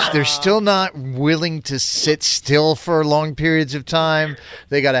age, they're still not willing to sit still for long periods of time.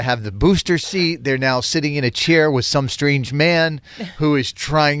 They got to have the booster seat. They're now sitting in a chair with some strange man who is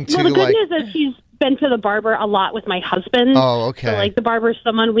trying to. Well, the good news is he's been to the barber a lot with my husband. Oh, okay. So the barber's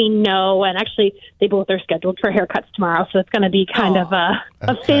someone we know, and actually they both are scheduled for haircuts tomorrow, so it's going to be kind of a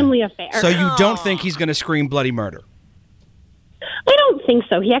family affair. So you don't think he's going to scream bloody murder? I don't think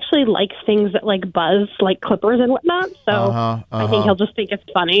so. He actually likes things that buzz, like clippers and whatnot. So I think he'll just think it's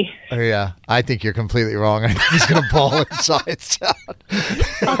funny. Yeah, I think you're completely wrong. I think he's going to bawl inside out.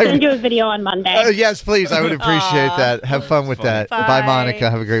 I'll send you a video on Monday. Yes, please. I would appreciate that. Have fun with that. Bye,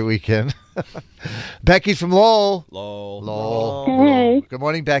 Monica. Have a great weekend. Becky's from Lowell. Lowell. Hey. Good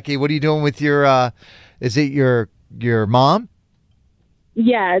morning, Becky. What are you doing with your? Is it your mom?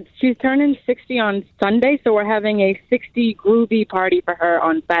 Yeah, she's turning 60 on Sunday, so we're having a 60 groovy party for her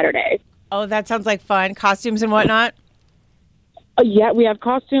on Saturday. Oh, that sounds like fun. Costumes and whatnot? Yeah, we have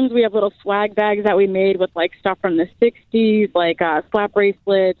costumes. We have little swag bags that we made with, stuff from the 60s, slap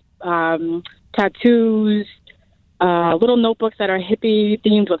bracelets, tattoos, little notebooks that are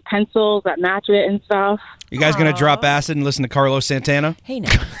hippie-themed with pencils that match it and stuff. You guys going to drop acid and listen to Carlos Santana? Hey,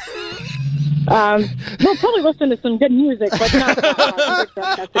 now. We'll probably listen to some good music, but not all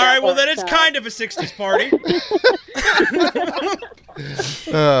right, well, then it's kind of a 60s party.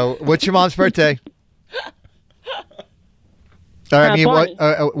 What's your mom's birthday?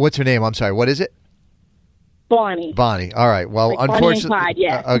 What's her name? I'm sorry. What is it? Bonnie. Bonnie. All right. Well, unfortunately, Clyde,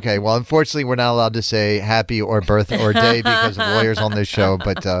 yeah. Okay. Well, unfortunately, we're not allowed to say happy or birth or day because of lawyers on this show.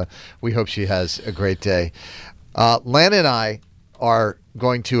 But we hope she has a great day. Lana and I are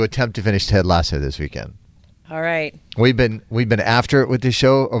going to attempt to finish Ted Lasso this weekend. All right. We've been after it with this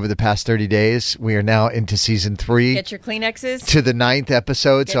show over the past 30 days. We are now into season 3. Get your Kleenexes. To the 9th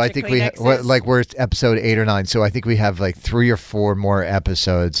episode. So I think we're episode 8 or 9. So I think we have 3 or 4 more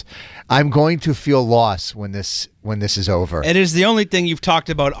episodes. I'm going to feel lost when this is over. It is the only thing you've talked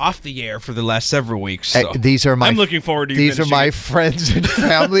about off the air for the last several weeks. So I'm looking forward to you These are my friends and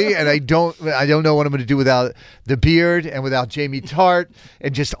family, and I don't know what I'm going to do without the beard and without Jamie Tart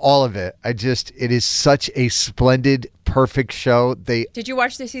and just all of it. It is such a splendid, perfect show. Did you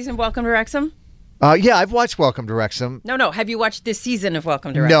watch this season of Welcome to Wrexham? Yeah, I've watched Welcome to Wrexham. No. Have you watched this season of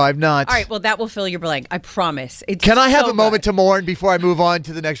Welcome to Wrexham? No, I've not. All right, well, that will fill your blank. I promise. Can I have a moment to mourn before I move on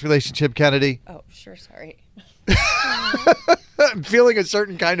to the next relationship, Kennedy? Oh, sure. Sorry. I'm feeling a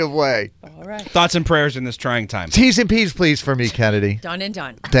certain kind of way. All right. Thoughts and prayers in this trying time. T's and P's, please, for me, Kennedy. Done and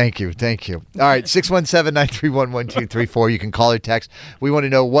done. Thank you. All right, 617-931-1234. You can call or text. We want to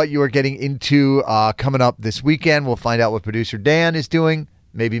know what you are getting into coming up this weekend. We'll find out what producer Dan is doing.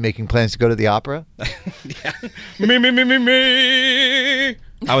 Maybe making plans to go to the opera. Yeah. Me.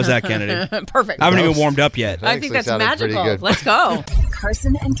 How was that, Kennedy? Perfect. I haven't even warmed up yet. I think that's magical. Let's go.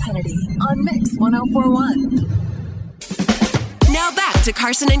 Carson and Kennedy on Mix 104.1. Now back to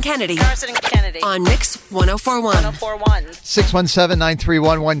Carson and Kennedy. On Mix 104.1.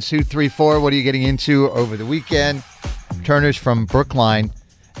 617-931-1234. What are you getting into over the weekend? Turner's from Brookline.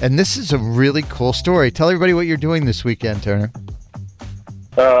 And this is a really cool story. Tell everybody what you're doing this weekend, Turner.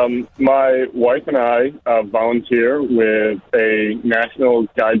 My wife and I volunteer with a national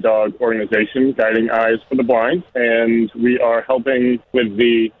guide dog organization, Guiding Eyes for the Blind, and we are helping with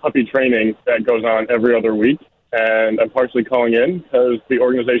the puppy training that goes on every other week. and I'm partially calling in because the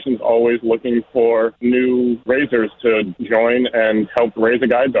organization's always looking for new raisers to join and help raise a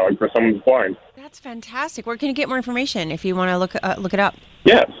guide dog for someone who's blind. That's fantastic. Where can you get more information if you want to look it up?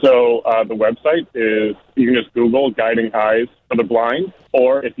 Yeah, so the website is, you can just Google Guiding Eyes for the Blind,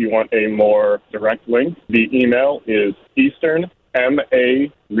 or if you want a more direct link, the email is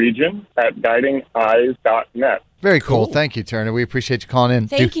easternmaregion@guidingeyes.net. Very cool. Thank you, Turner. We appreciate you calling in.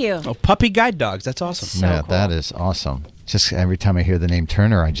 Thank you. Oh, puppy guide dogs. That's awesome. Yeah, that is awesome. Just every time I hear the name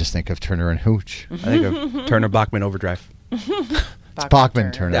Turner, I just think of Turner and Hooch. I think of Turner Bachman Overdrive. It's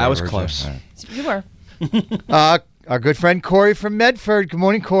Bachman Turner. That was Overdrive. close. Right. You were. Our good friend Corey from Medford. Good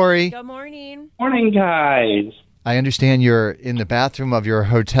morning, Corey. Good morning. Morning, guys. I understand you're in the bathroom of your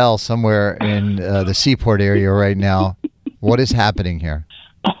hotel somewhere in the Seaport area right now. What is happening here?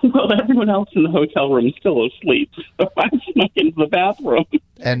 Well, everyone else in the hotel room is still asleep, so I snuck into the bathroom.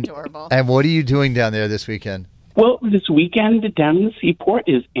 And what are you doing down there this weekend? Well, this weekend down in the Seaport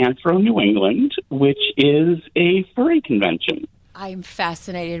is Anthro New England, which is a furry convention. I'm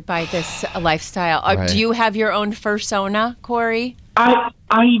fascinated by this lifestyle. Right. Do you have your own fursona, Corey? I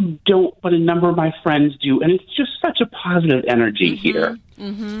don't, but a number of my friends do, and it's just such a positive energy here.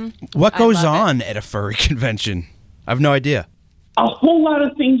 Mm-hmm. What goes on at a furry convention? I have no idea. A whole lot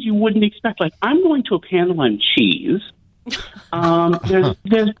of things you wouldn't expect. Like, I'm going to a panel on cheese.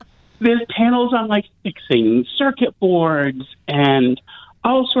 There's panels on, like, fixing circuit boards and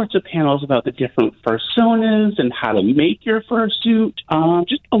all sorts of panels about the different fursonas and how to make your fursuit.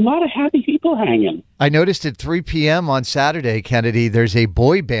 Just a lot of happy people hanging. I noticed at 3 p.m. on Saturday, Kennedy, there's a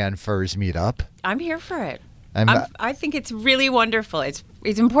boy band furs meetup. I'm here for it. I'm- I think it's really wonderful. It's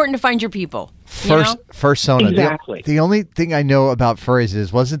important to find your people. Fursona. Exactly. The only thing I know about furries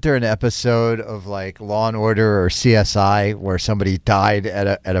is, wasn't there an episode of like Law and Order or CSI where somebody died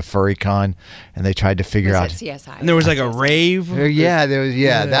at a furry con and they tried to figure out CSI. And there was like a rave. Yeah, there was.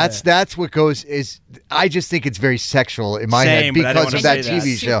 Yeah, that's what goes. Is I just think it's very sexual in my Same, head but I don't because of wanna that say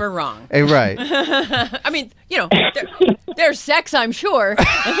TV that. show. Super wrong. Right. I mean, there's sex, I'm sure.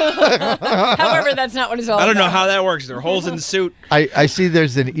 However, that's not what it's all about. I don't know how that works. There are holes in the suit. I see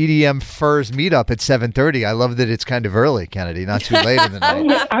there's an EDM furs meetup at 7:30. I love that it's kind of early, Kennedy, not too late in the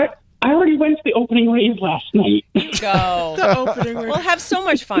night. I already went to the opening rave last night. Go. The opening rave. We'll have so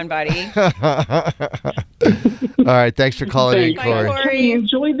much fun, buddy. All right, thanks for calling in, Bye, Corey. Corey.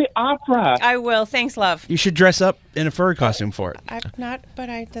 Enjoy the opera. I will. Thanks, love. You should dress up in a furry costume for it. I'm not, but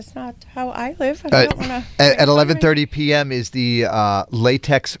that's not how I live. I don't want to. At 11:30 p.m. is the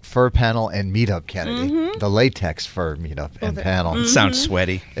latex fur panel and meetup, Kennedy. Mhm. The latex fur meetup and panel. It sounds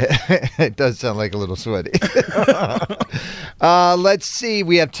sweaty. It does sound like a little sweaty. Let's see.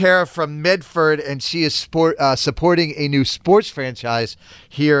 We have Tara from Medford, and she is supporting a new sports franchise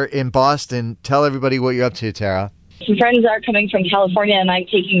here in Boston. Tell everybody what you're up to, Tara. Some friends are coming from California, and I'm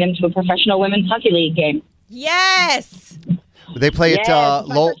taking them to a professional women's hockey league game. Yes! They play Yes, at it's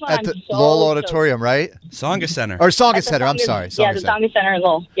my Lowell, first one. at the I'm so Lowell stoked. Auditorium, right? Songa Center. Or Songa At the Center. I'm Songa- sorry. Yeah, Songa the Center. Songa Center in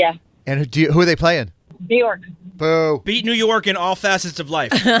Lowell. Yeah. And who are they playing? New York. Boo. Beat New York in all facets of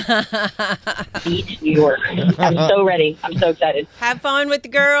life. Beat New York. I'm so ready. I'm so excited. Have fun with the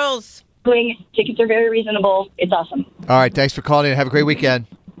girls. Tickets are very reasonable. It's awesome. All right. Thanks for calling in. Have a great weekend.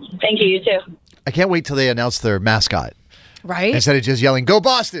 Thank you. You too. I can't wait till they announce their mascot. Right? Instead of just yelling, "Go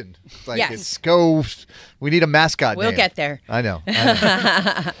Boston!" Like, Yes. it's go. We need a mascot. We'll name. get there. I know.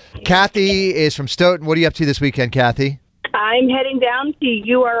 Kathy is from Stoughton. What are you up to this weekend, Kathy? I'm heading down to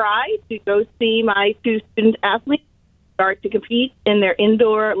URI to go see my two student athletes start to compete in their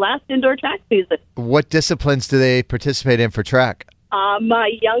last indoor track season. What disciplines do they participate in for track?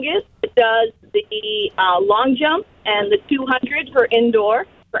 My youngest does the long jump and the 200 for indoor.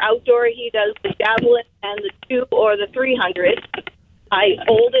 For outdoor, he does the javelin and the 2 or the 300. My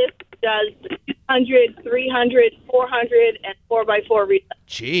oldest does the 200, 300, 400, and 4x4 relay.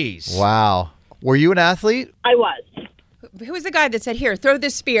 Jeez. Wow. Were you an athlete? I was. Who was the guy that said, "Here, throw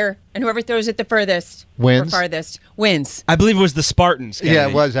this spear, and whoever throws it the furthest Wins. or farthest wins"? I believe it was the Spartans. Yeah,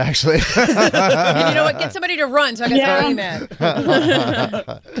 it was actually. And you know what? Get somebody to run, so I can Yeah. scream it.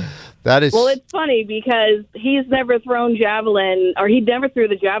 That is. Well, it's funny because he's never thrown javelin, or he never threw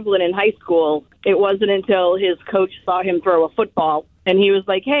the javelin in high school. It wasn't until his coach saw him throw a football, and he was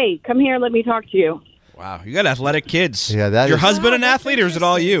like, "Hey, come here, let me talk to you." Wow, you got athletic kids. Yeah, that Your is- husband an athlete, or is it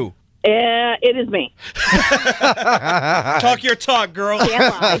all you? It is me. Talk your talk, girl.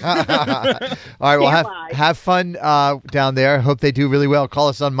 Can't lie. All right, well, Can't lie. have fun down there. Hope they do really well. Call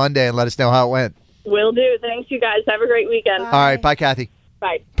us on Monday and let us know how it went. Will do. Thanks, you guys. Have a great weekend. All right, bye, Kathy.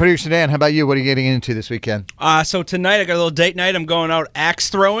 Bye. Producer Dan, how about you? What are you getting into this weekend? So tonight I got a little date night. I'm going out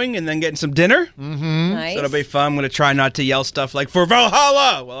axe throwing and then getting some dinner. Mm-hmm. Nice. So it'll be fun. I'm going to try not to yell stuff like "for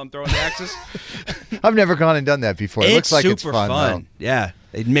Valhalla" while I'm throwing the axes. I've never gone and done that before. It looks like it's super fun. fun. Yeah.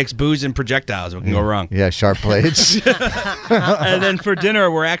 They mix booze and projectiles. What can go wrong? Yeah, sharp blades. And then for dinner,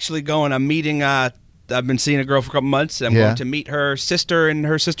 we're actually going. I'm meeting. I've been seeing a girl for a couple months. I'm going to meet her sister and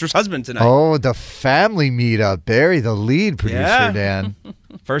her sister's husband tonight. Oh, the family meetup. Barry, the lead producer, Yeah. Dan.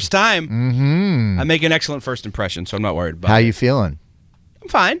 First time. Mm-hmm. I make an excellent first impression, so I'm not worried about How it. you feeling? I'm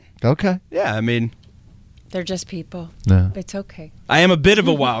fine. Okay. Yeah, I mean, They're just people. No. It's okay. I am a bit of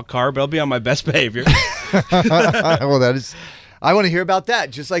a wild card, but I'll be on my best behavior. Well, that is. I want to hear about that.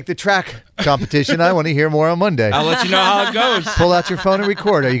 Just like the track competition, I want to hear more on Monday. I'll let you know how it goes. Pull out your phone and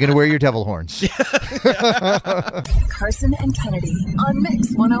record. Are you going to wear your devil horns? Carson and Kennedy on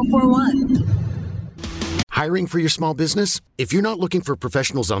Mix 104.1. Hiring for your small business? If you're not looking for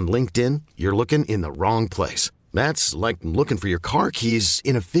professionals on LinkedIn, you're looking in the wrong place. That's like looking for your car keys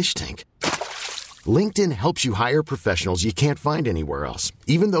in a fish tank. LinkedIn helps you hire professionals you can't find anywhere else,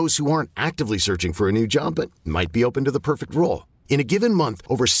 even those who aren't actively searching for a new job but might be open to the perfect role. In a given month,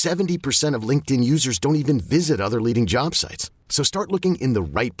 over 70% of LinkedIn users don't even visit other leading job sites. So start looking in the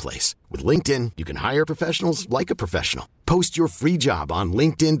right place. With LinkedIn, you can hire professionals like a professional. Post your free job on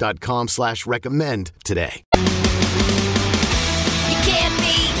linkedin.com/recommend today. You can't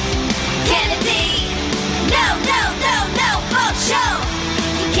beat Kennedy. No, no, no, no, Hulk show.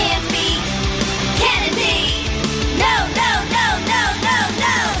 You can't beat Kennedy. No, no, no, no, no,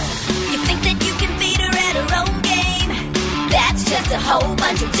 no. You think that you can beat her at her own game? That's just a whole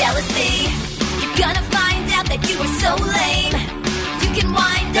bunch of jealousy. You're gonna find out that you were so lame. You can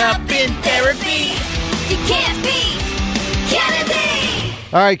wind up in therapy. You can't beat Kennedy.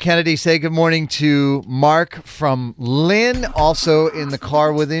 All right, Kennedy, say good morning to Mark from Lynn, also in the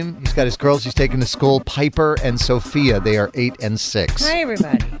car with him. He's got his girls he's taking to school, Piper and Sophia. They are 8 and 6. Hi,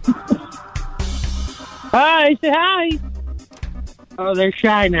 everybody. Hi, say hi. Oh, they're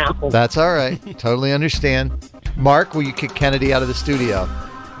shy now. That's all right. Totally understand. Mark, will you kick Kennedy out of the studio?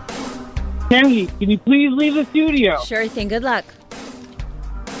 Kennedy, can you please leave the studio? Sure thing. Good luck.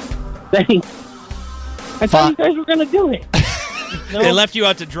 Thanks. I thought you guys were going to do it. They left you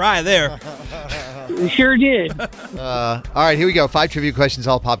out to dry there. You sure did. All right, here we go. 5 trivia questions,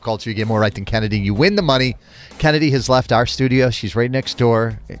 all pop culture. You get more right than Kennedy. You win the money. Kennedy has left our studio. She's right next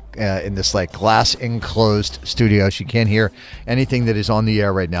door in this like glass enclosed studio. She can't hear anything that is on the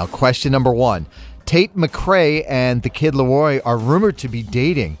air right now. Question number 1. Tate McRae and the Kid Laroi are rumored to be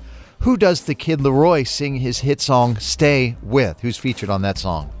dating. Who does the Kid Laroi sing his hit song Stay With? Who's featured on that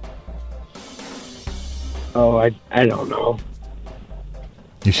song? Oh, I don't know.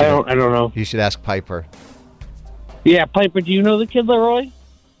 You should, I don't know. You should ask Piper. Yeah, Piper, do you know the Kid Laroi?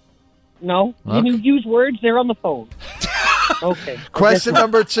 No? Okay. You didn't use words? They're on the phone. Okay. Question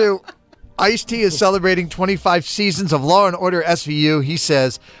number 2. Ice-T is celebrating 25 seasons of Law & Order SVU. He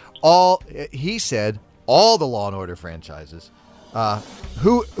said all the Law & Order franchises.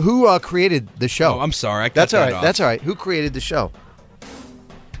 Who created the show? Oh, I'm sorry. That's all right. That's all right. Who created the show?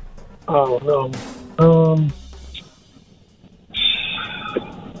 Oh, no.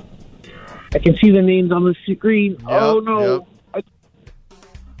 I can see the names on the screen. Oh, no.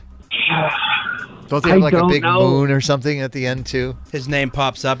 Don't they have like a big moon or something at the end, too? His name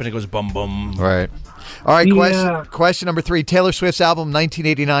pops up and it goes bum bum. Right. All right, question number 3. Taylor Swift's album,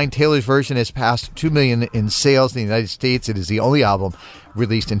 1989. Taylor's version has passed 2 million in sales in the United States. It is the only album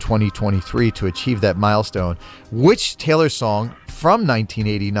released in 2023 to achieve that milestone. Which Taylor song from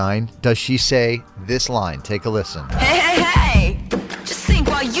 1989 does she say this line? Take a listen. Hey, hey, hey! Just think,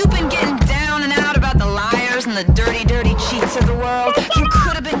 while you've been getting down and out about the liars and the dirty, dirty cheats of the world, you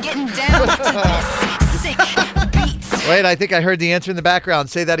could have been getting down to this sick beats. Wait, I think I heard the answer in the background.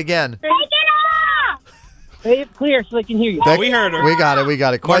 Say that again. Say it clear so they can hear you. We heard her. We got it.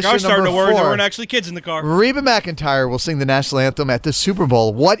 Mark, Question I was starting number to worry 4. there weren't actually kids in the car. Reba McEntire will sing the national anthem at the Super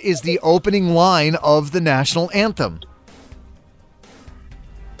Bowl. What is the opening line of the national anthem?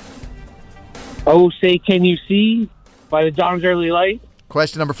 Oh, say, can you see? By the Dawn's Early Light.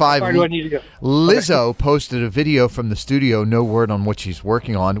 Question number 5. Where do I need to go? Lizzo posted a video from the studio, no word on what she's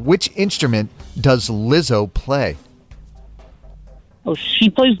working on. Which instrument does Lizzo play? Oh,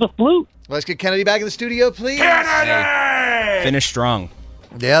 she plays the flute. Let's get Kennedy back in the studio, please. Kennedy! Finish strong.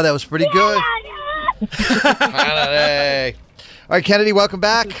 Yeah, that was pretty good. Kennedy. All right, Kennedy, welcome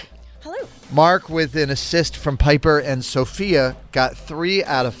back. Hello. Mark, with an assist from Piper and Sophia, got 3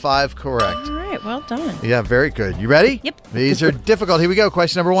 out of 5 correct. All right, well done. Yeah, very good. You ready? Yep. These are difficult. Here we go.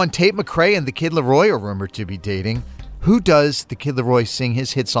 Question number 1. Tate McRae and the Kid Laroi are rumored to be dating. Who does the Kid Leroy sing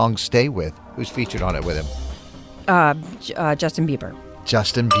his hit song Stay With? Who's featured on it with him? Justin Bieber.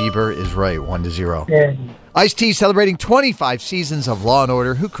 Justin Bieber is right, 1-0. Yeah. Ice-T celebrating 25 seasons of Law &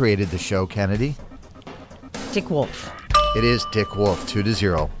 Order. Who created the show, Kennedy? Dick Wolf. It is Dick Wolf,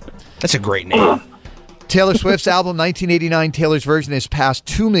 2-0. That's a great name. Taylor Swift's album, 1989, Taylor's Version, has passed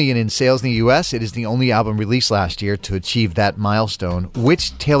 2 million in sales in the U.S. It is the only album released last year to achieve that milestone.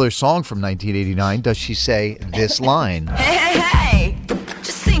 Which Taylor song from 1989 does she say this line? Hey, hey, hey!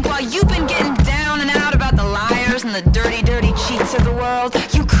 Just think, while you've been getting down and out about the liars and the dirty, dirty cheats of the world,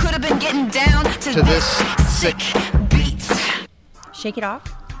 you could have been getting down to this sick beat. Shake It Off.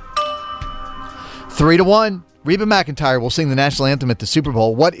 3-1. Reba McEntire will sing the national anthem at the Super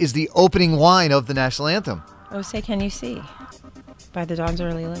Bowl. What is the opening line of the national anthem? Oh, Say Can You See by the Dawn's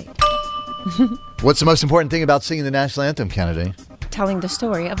Early Light. What's the most important thing about singing the national anthem, Kennedy? Telling the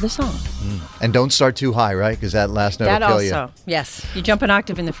story of the song. And don't start too high, right? Because that last note That will kill also, yes. You jump an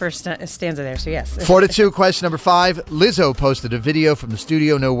octave in the first stanza there, so yes. 4-2, question number 5. Lizzo posted a video from the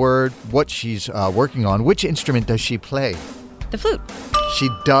studio, no word, what she's working on. Which instrument does she play? The flute. She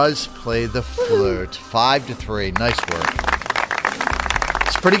does play the flute. 5-3. Nice work.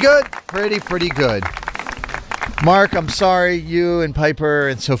 It's pretty good. Pretty good. Mark, I'm sorry you and Piper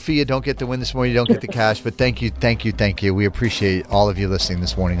and Sophia don't get the win this morning. You don't get the cash, but thank you. We appreciate all of you listening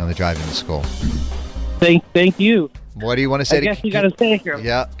this morning on the drive into school. Thank you. What do you want to say? I guess you got to say here.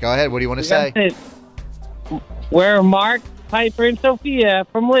 Yeah, go ahead. What do you want to say? We're Mark, Piper, and Sophia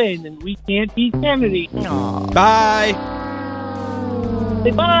from Lynn, and we can't beat Kennedy. Bye. Say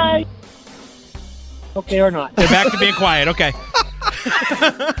bye. Okay or not. They're back to being quiet. Okay.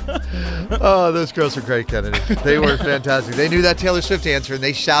 Oh, those girls are great, Kennedy. They were fantastic. They knew that Taylor Swift answer, and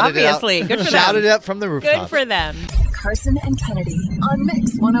they shouted Obviously. it out. Good for shouted them. it up from the rooftop. Good for them. Carson and Kennedy on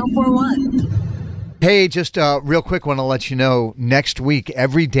Mix 104.1. Hey, just real quick, want to let you know, next week,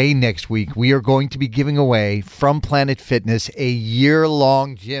 every day next week, we are going to be giving away from Planet Fitness a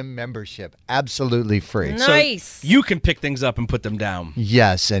year-long gym membership, absolutely free. Nice. So you can pick things up and put them down.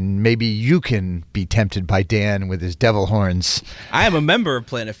 Yes, and maybe you can be tempted by Dan with his devil horns. I am a member of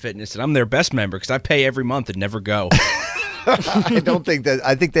Planet Fitness, and I'm their best member because I pay every month and never go.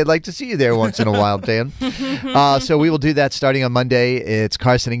 I think they'd like to see you there once in a while, Dan. So we will do that starting on Monday. It's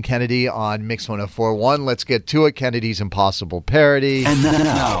Carson and Kennedy on Mix 104.1. Let's get to it. Kennedy's Impossible Parody. And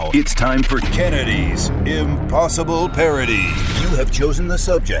now it's time for Kennedy's Impossible Parody. You have chosen the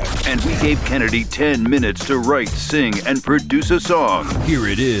subject, and we gave Kennedy 10 minutes to write, sing, and produce a song. Here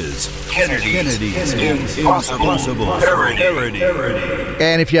it is. Kennedy's Impossible Parody.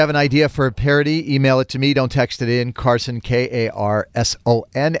 And if you have an idea for a parody, email it to me. Don't text it in. Carson, Karson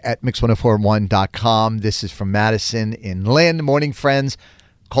at mix1041.com. This is from Madison in Lynn. Morning, friends.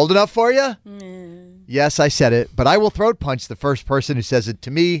 Cold enough for you? Yes, I said it, but I will throat punch the first person who says it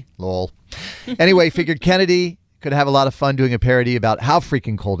to me. Lol. Anyway, figured Kennedy could have a lot of fun doing a parody about how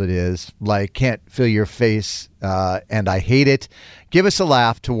freaking cold it is. Like, can't feel your face, and I hate it. Give us a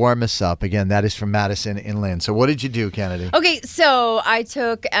laugh to warm us up. Again, that is from Madison in Lynn. So what did you do, Kennedy? Okay, so I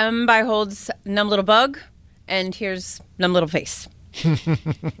took M. by Hold's Numb Little Bug, and here's Numb Little Face.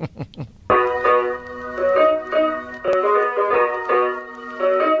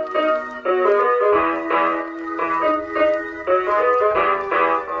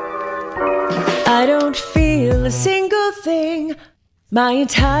 I don't feel a single thing. My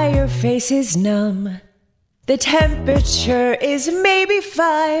entire face is numb. The temperature is maybe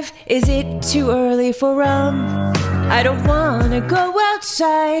 5. Is it too early for rum? I don't wanna go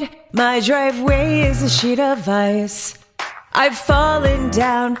outside. My driveway is a sheet of ice. I've fallen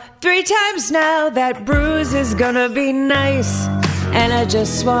down 3 times now. That bruise is gonna be nice. And I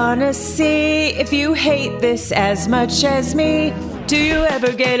just wanna see if you hate this as much as me. Do you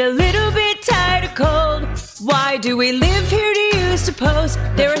ever get a little bit tired of cold? Why do we live here, do you suppose?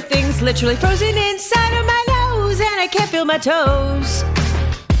 There are things literally frozen inside of my nose, and I can't feel my toes.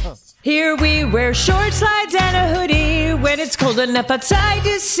 Here we wear short slides and a hoodie when it's cold enough outside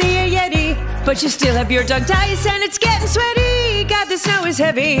to see a Yeti. But you still have your dunked ice and it's getting sweaty. God, the snow is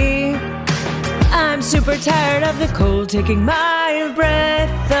heavy. I'm super tired of the cold taking my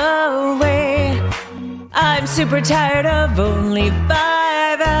breath away. I'm super tired of only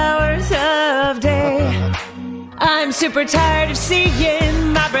 5 hours of day. I'm super tired of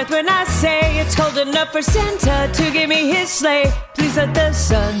seeing my breath when I say it's cold enough for Santa to give me his sleigh. Please let the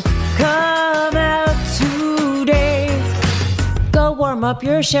sun come out today. Go warm up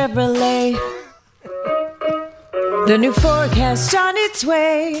your Chevrolet. The new forecast on its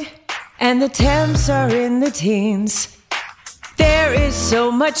way, and the temps are in the teens. There is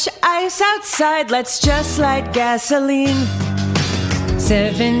so much ice outside, let's just light gasoline.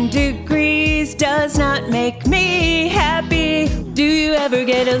 7 degrees does not make me happy. Do you ever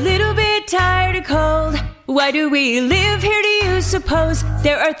get a little bit tired of cold? Why do we live here, do you suppose?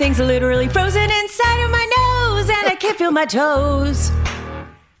 There are things literally frozen inside of my nose, and I can't feel my toes.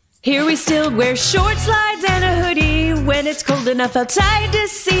 Here we still wear short slides and a hoodie when it's cold enough outside to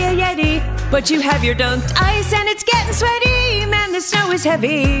see a Yeti. But you have your dunked ice and it's getting sweaty. Man, the snow is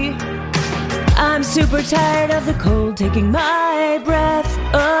heavy. I'm super tired of the cold taking my breath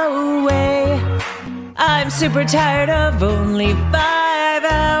away. I'm super tired of only 5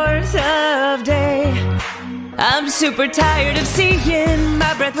 hours of day. I'm super tired of seeing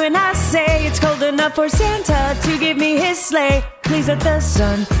my breath when I say it's cold enough for Santa to give me his sleigh. Please let the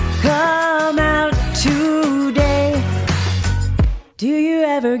sun come out today. Do you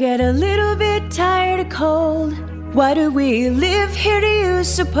ever get a little bit tired of cold? Why do we live here, do you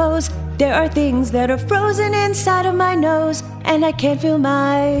suppose? There are things that are frozen inside of my nose, and I can't feel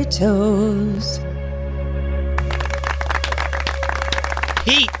my toes.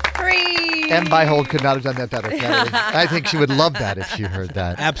 Heat. M. Byhold could not have done that better, Kennedy. I think she would love that if she heard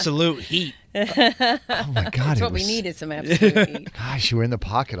that. Absolute heat. Oh my God! That's what we need is some absolute heat. Gosh, you were in the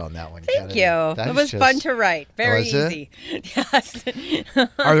pocket on that one. Thank Kennedy. you. That It is was just- fun to write. Very Was it? easy. Yes.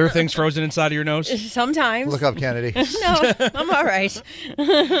 Are there things frozen inside of your nose? See Sometimes. Look up, Kennedy. No, I'm all right.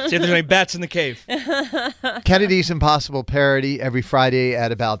 if there's any bats in the cave. Kennedy's Impossible Parody every Friday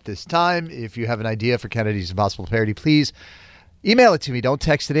at about this time. If you have an idea for Kennedy's Impossible Parody, please email it to me. Don't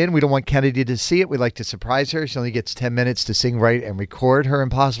text it in. We don't want Kennedy to see it. We'd like to surprise her. She only gets 10 minutes to sing, write, and record her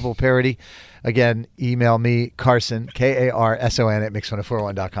Impossible Parody. Again, email me, Carson, Karson, at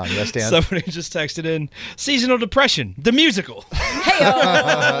mix1041.com. Yes, Dan? Somebody just texted in, seasonal depression, the musical.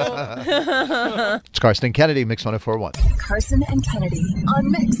 It's Carson and Kennedy, Mix 1041. Carson and Kennedy on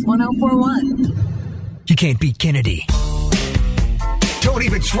Mix 1041. You can't beat Kennedy. Don't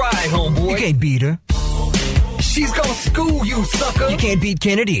even try, homeboy. You can't beat her. She's gonna school you, sucker. You can't beat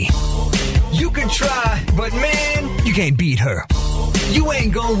Kennedy. You can try, but man, you can't beat her. You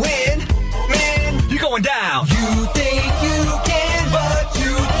ain't gonna win, man. You're going down. You think you can, but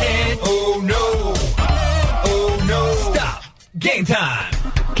you can't. Oh no. Oh no. Stop. Game time.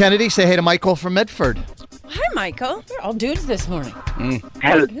 Kennedy, say hey to Michael from Medford. Hi, Michael. We're all dudes this morning.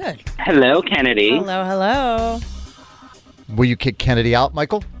 Hello, Good. hello, Kennedy. Hello, hello. Will you kick Kennedy out,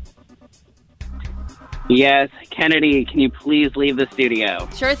 Michael? Yes, Kennedy, can you please leave the studio?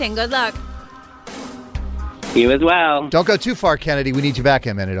 Sure thing. Good luck. You as well. Don't go too far, Kennedy. We need you back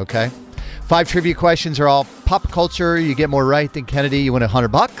in a minute, okay? 5 trivia questions are all pop culture. You get more right than Kennedy, you win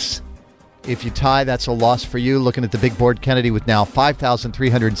 $100. If you tie, that's a loss for you. Looking at the big board, Kennedy with now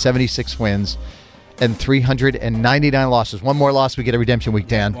 5,376 wins and 399 losses. One more loss, we get a redemption week,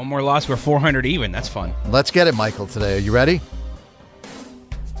 Dan. One more loss, we're 400 even. That's fun. Let's get it, Michael, today. Are you ready?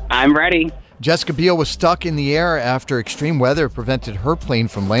 I'm ready. Jessica Biel was stuck in the air after extreme weather prevented her plane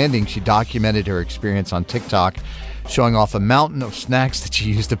from landing. She documented her experience on TikTok, showing off a mountain of snacks that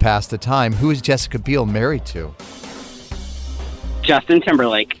she used to pass the time. Who is Jessica Biel married to? Justin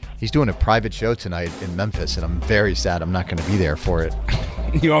Timberlake. He's doing a private show tonight in Memphis, and I'm very sad I'm not going to be there for it.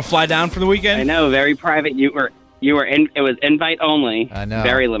 You want to fly down for the weekend? I know, very private. You were in. It was invite only. I know.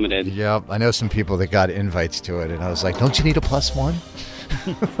 Very limited. Yep, I know some people that got invites to it, and I was like, don't you need a +1?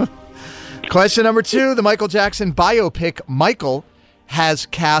 Question number 2, the Michael Jackson biopic Michael has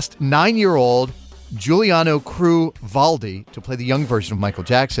cast 9-year-old Giuliano Valdi to play the young version of Michael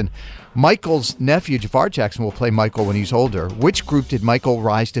Jackson. Michael's nephew, Jafar Jackson, will play Michael when he's older. Which group did Michael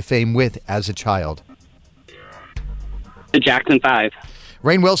rise to fame with as a child? The Jackson 5.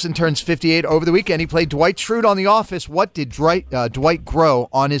 Rainn Wilson turns 58 over the weekend. He played Dwight Schrute on The Office. What did Dwight grow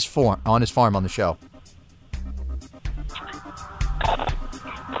on his farm on the show?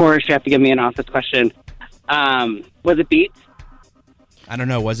 Of course, you have to give me an office question. Was it Beats? I don't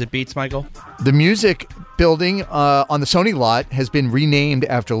know. Was it Beats, Michael? The music building on the Sony lot has been renamed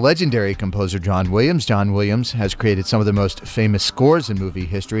after legendary composer John Williams. John Williams has created some of the most famous scores in movie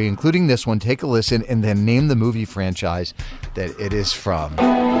history, including this one. Take a listen and then name the movie franchise that it is from.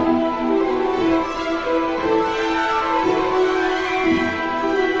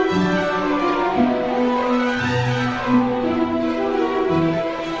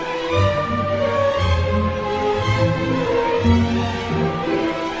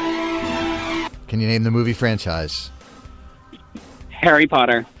 Can you name the movie franchise? Harry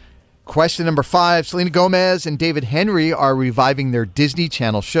Potter. Question number 5. Selena Gomez and David Henry are reviving their Disney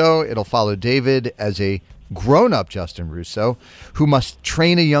Channel show. It'll follow David as a grown-up Justin Russo who must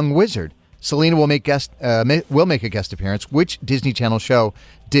train a young wizard. Selena will make a guest appearance. Which Disney Channel show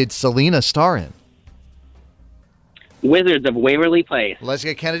did Selena star in? Wizards of Waverly Place. Let's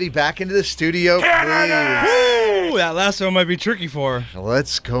get Kennedy back into the studio, please. Ooh, that last one might be tricky for her.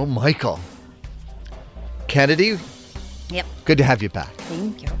 Let's go, Michael. Kennedy, Yep. good to have you back.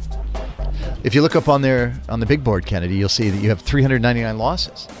 Thank you. If you look up on the big board, Kennedy, you'll see that you have 399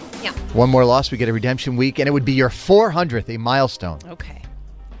 losses. Yeah. One more loss, we get a redemption week, and it would be your 400th, a milestone. Okay.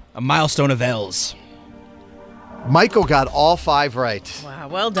 A milestone of L's. Michael got all 5 right. Wow,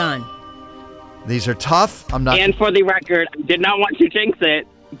 well done. These are tough. I'm not. And for the record, I did not want to jinx it,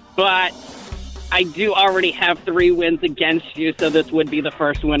 but I do already have 3 wins against you, so this would be the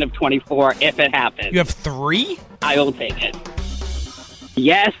first win of 24 if it happens. You have 3? I will take it.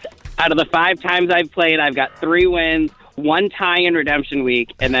 Yes, out of the 5 times I've played, I've got 3 wins, 1 tie in redemption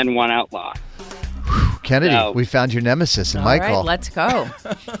week, and then 1 outlaw. Kennedy, we found your nemesis in Michael. All right, let's go.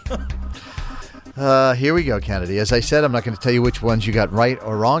 Here we go, Kennedy. As I said, I'm not going to tell you which ones you got right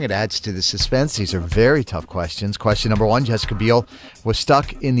or wrong. It adds to the suspense. These are very tough questions. Question number 1, Jessica Biel was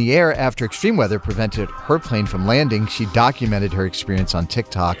stuck in the air after extreme weather prevented her plane from landing. She documented her experience on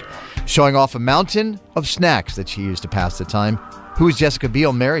TikTok, showing off a mountain of snacks that she used to pass the time. Who is Jessica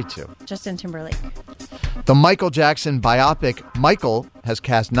Biel married to? Justin Timberlake. The Michael Jackson biopic Michael has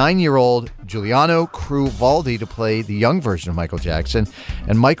cast 9-year-old Giuliano Cruvaldi to play the young version of Michael Jackson,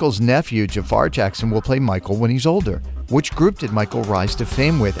 and Michael's nephew Jafar Jackson will play Michael when he's older. Which group did Michael rise to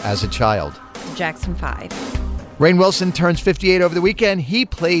fame with as a child? Jackson 5. Rainn Wilson turns 58 over the weekend. He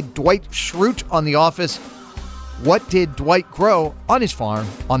played Dwight Schrute on The Office. What did Dwight grow on his farm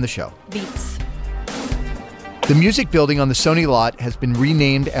on the show? Beets. The music building on the Sony lot has been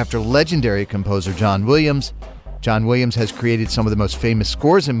renamed after legendary composer John Williams. John Williams has created some of the most famous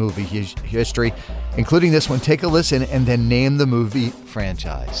scores in movie history, including this one. Take a listen and then name the movie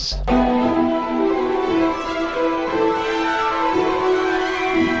franchise.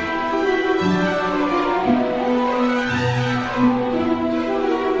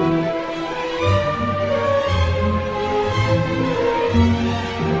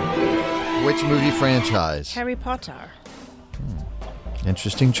 Which movie franchise? Harry Potter.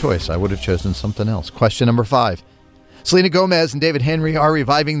 Interesting choice. I would have chosen something else. Question number 5. Selena Gomez and David Henry are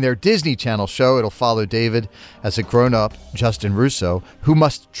reviving their Disney Channel show. It'll follow David as a grown-up, Justin Russo, who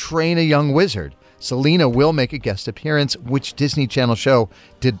must train a young wizard. Selena will make a guest appearance. Which Disney Channel show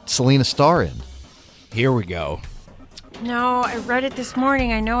did Selena star in? Here we go. No, I read it this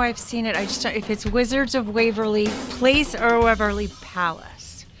morning. I know I've seen it. I just if it's Wizards of Waverly Place or Waverly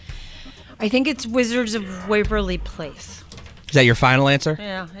Palace. I think it's Wizards of Waverly Place. Is that your final answer?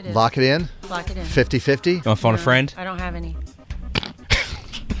 Yeah, it is. Lock it in? Lock it in. 50-50? You want to phone a friend? I don't have any.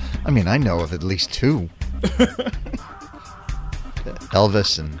 I mean, I know of at least 2.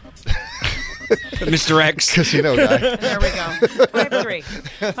 Elvis and Mr. X. Casino guy. There we go. I have 3.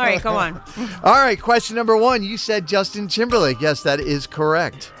 All right, go on. All right, question number 1. You said Justin Timberlake. Yes, that is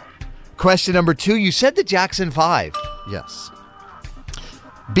correct. Question number 2. You said the Jackson 5. Yes.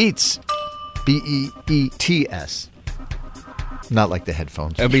 Beats. Beets. Not like the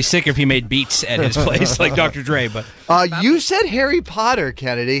headphones. It would be sick if he made beats at his place like Dr. Dre, but... You said Harry Potter,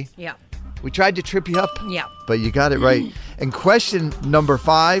 Kennedy. Yeah. We tried to trip you up. Yeah. But you got it right. And question number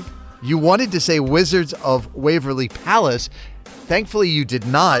 5, you wanted to say Wizards of Waverly Palace. Thankfully, you did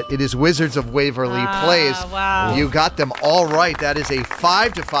not. It is Wizards of Waverly Place. Wow. You got them all right. That is a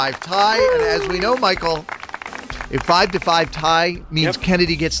 5-5 tie. Woo! And as we know, Michael, a 5-5 tie means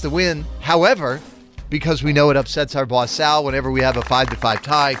Kennedy gets the win. However, because we know it upsets our boss Sal whenever we have a 5-5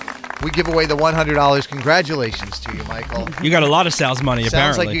 tie, we give away the $100. Congratulations to you, Michael. You got a lot of Sal's money, Sounds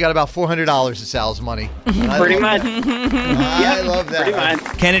apparently. like you got about $400 of Sal's money. Pretty much. I love that. Pretty much.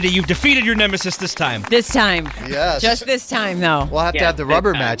 Kennedy, you've defeated your nemesis this time. This time. Yes. Just this time, though. We'll have to have the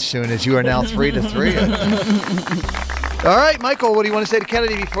rubber match soon, as you are now 3-3. All right, Michael, what do you want to say to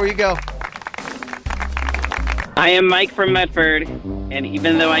Kennedy before you go? I am Mike from Medford, and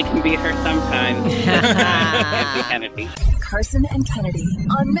even though I can beat her sometimes, I can't be Kennedy. Carson and Kennedy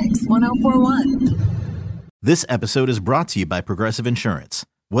on Mix 104.1. This episode is brought to you by Progressive Insurance.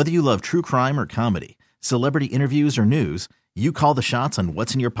 Whether you love true crime or comedy, celebrity interviews or news, you call the shots on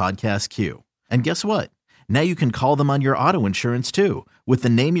what's in your podcast queue. And guess what? Now you can call them on your auto insurance too with the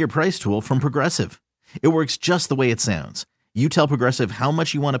Name Your Price tool from Progressive. It works just the way it sounds. You tell Progressive how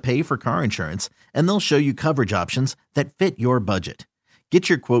much you want to pay for car insurance, and they'll show you coverage options that fit your budget. Get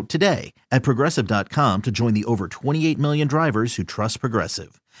your quote today at Progressive.com to join the over 28 million drivers who trust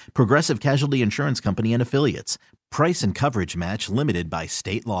Progressive. Progressive Casualty Insurance Company and Affiliates. Price and coverage match limited by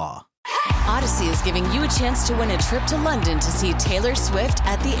state law. Odyssey is giving you a chance to win a trip to London to see Taylor Swift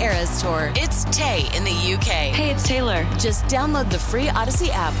at the Eras Tour. It's Tay in the UK. Hey, it's Taylor. Just download the free Odyssey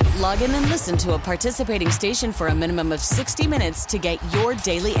app, log in and listen to a participating station for a minimum of 60 minutes to get your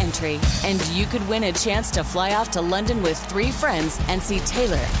daily entry. And you could win a chance to fly off to London with 3 friends and see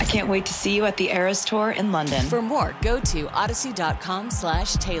Taylor. I can't wait to see you at the Eras Tour in London. For more, go to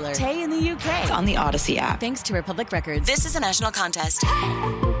odyssey.com/Taylor. Tay in the UK. It's on the Odyssey app. Thanks to Republic Records. This is a national contest.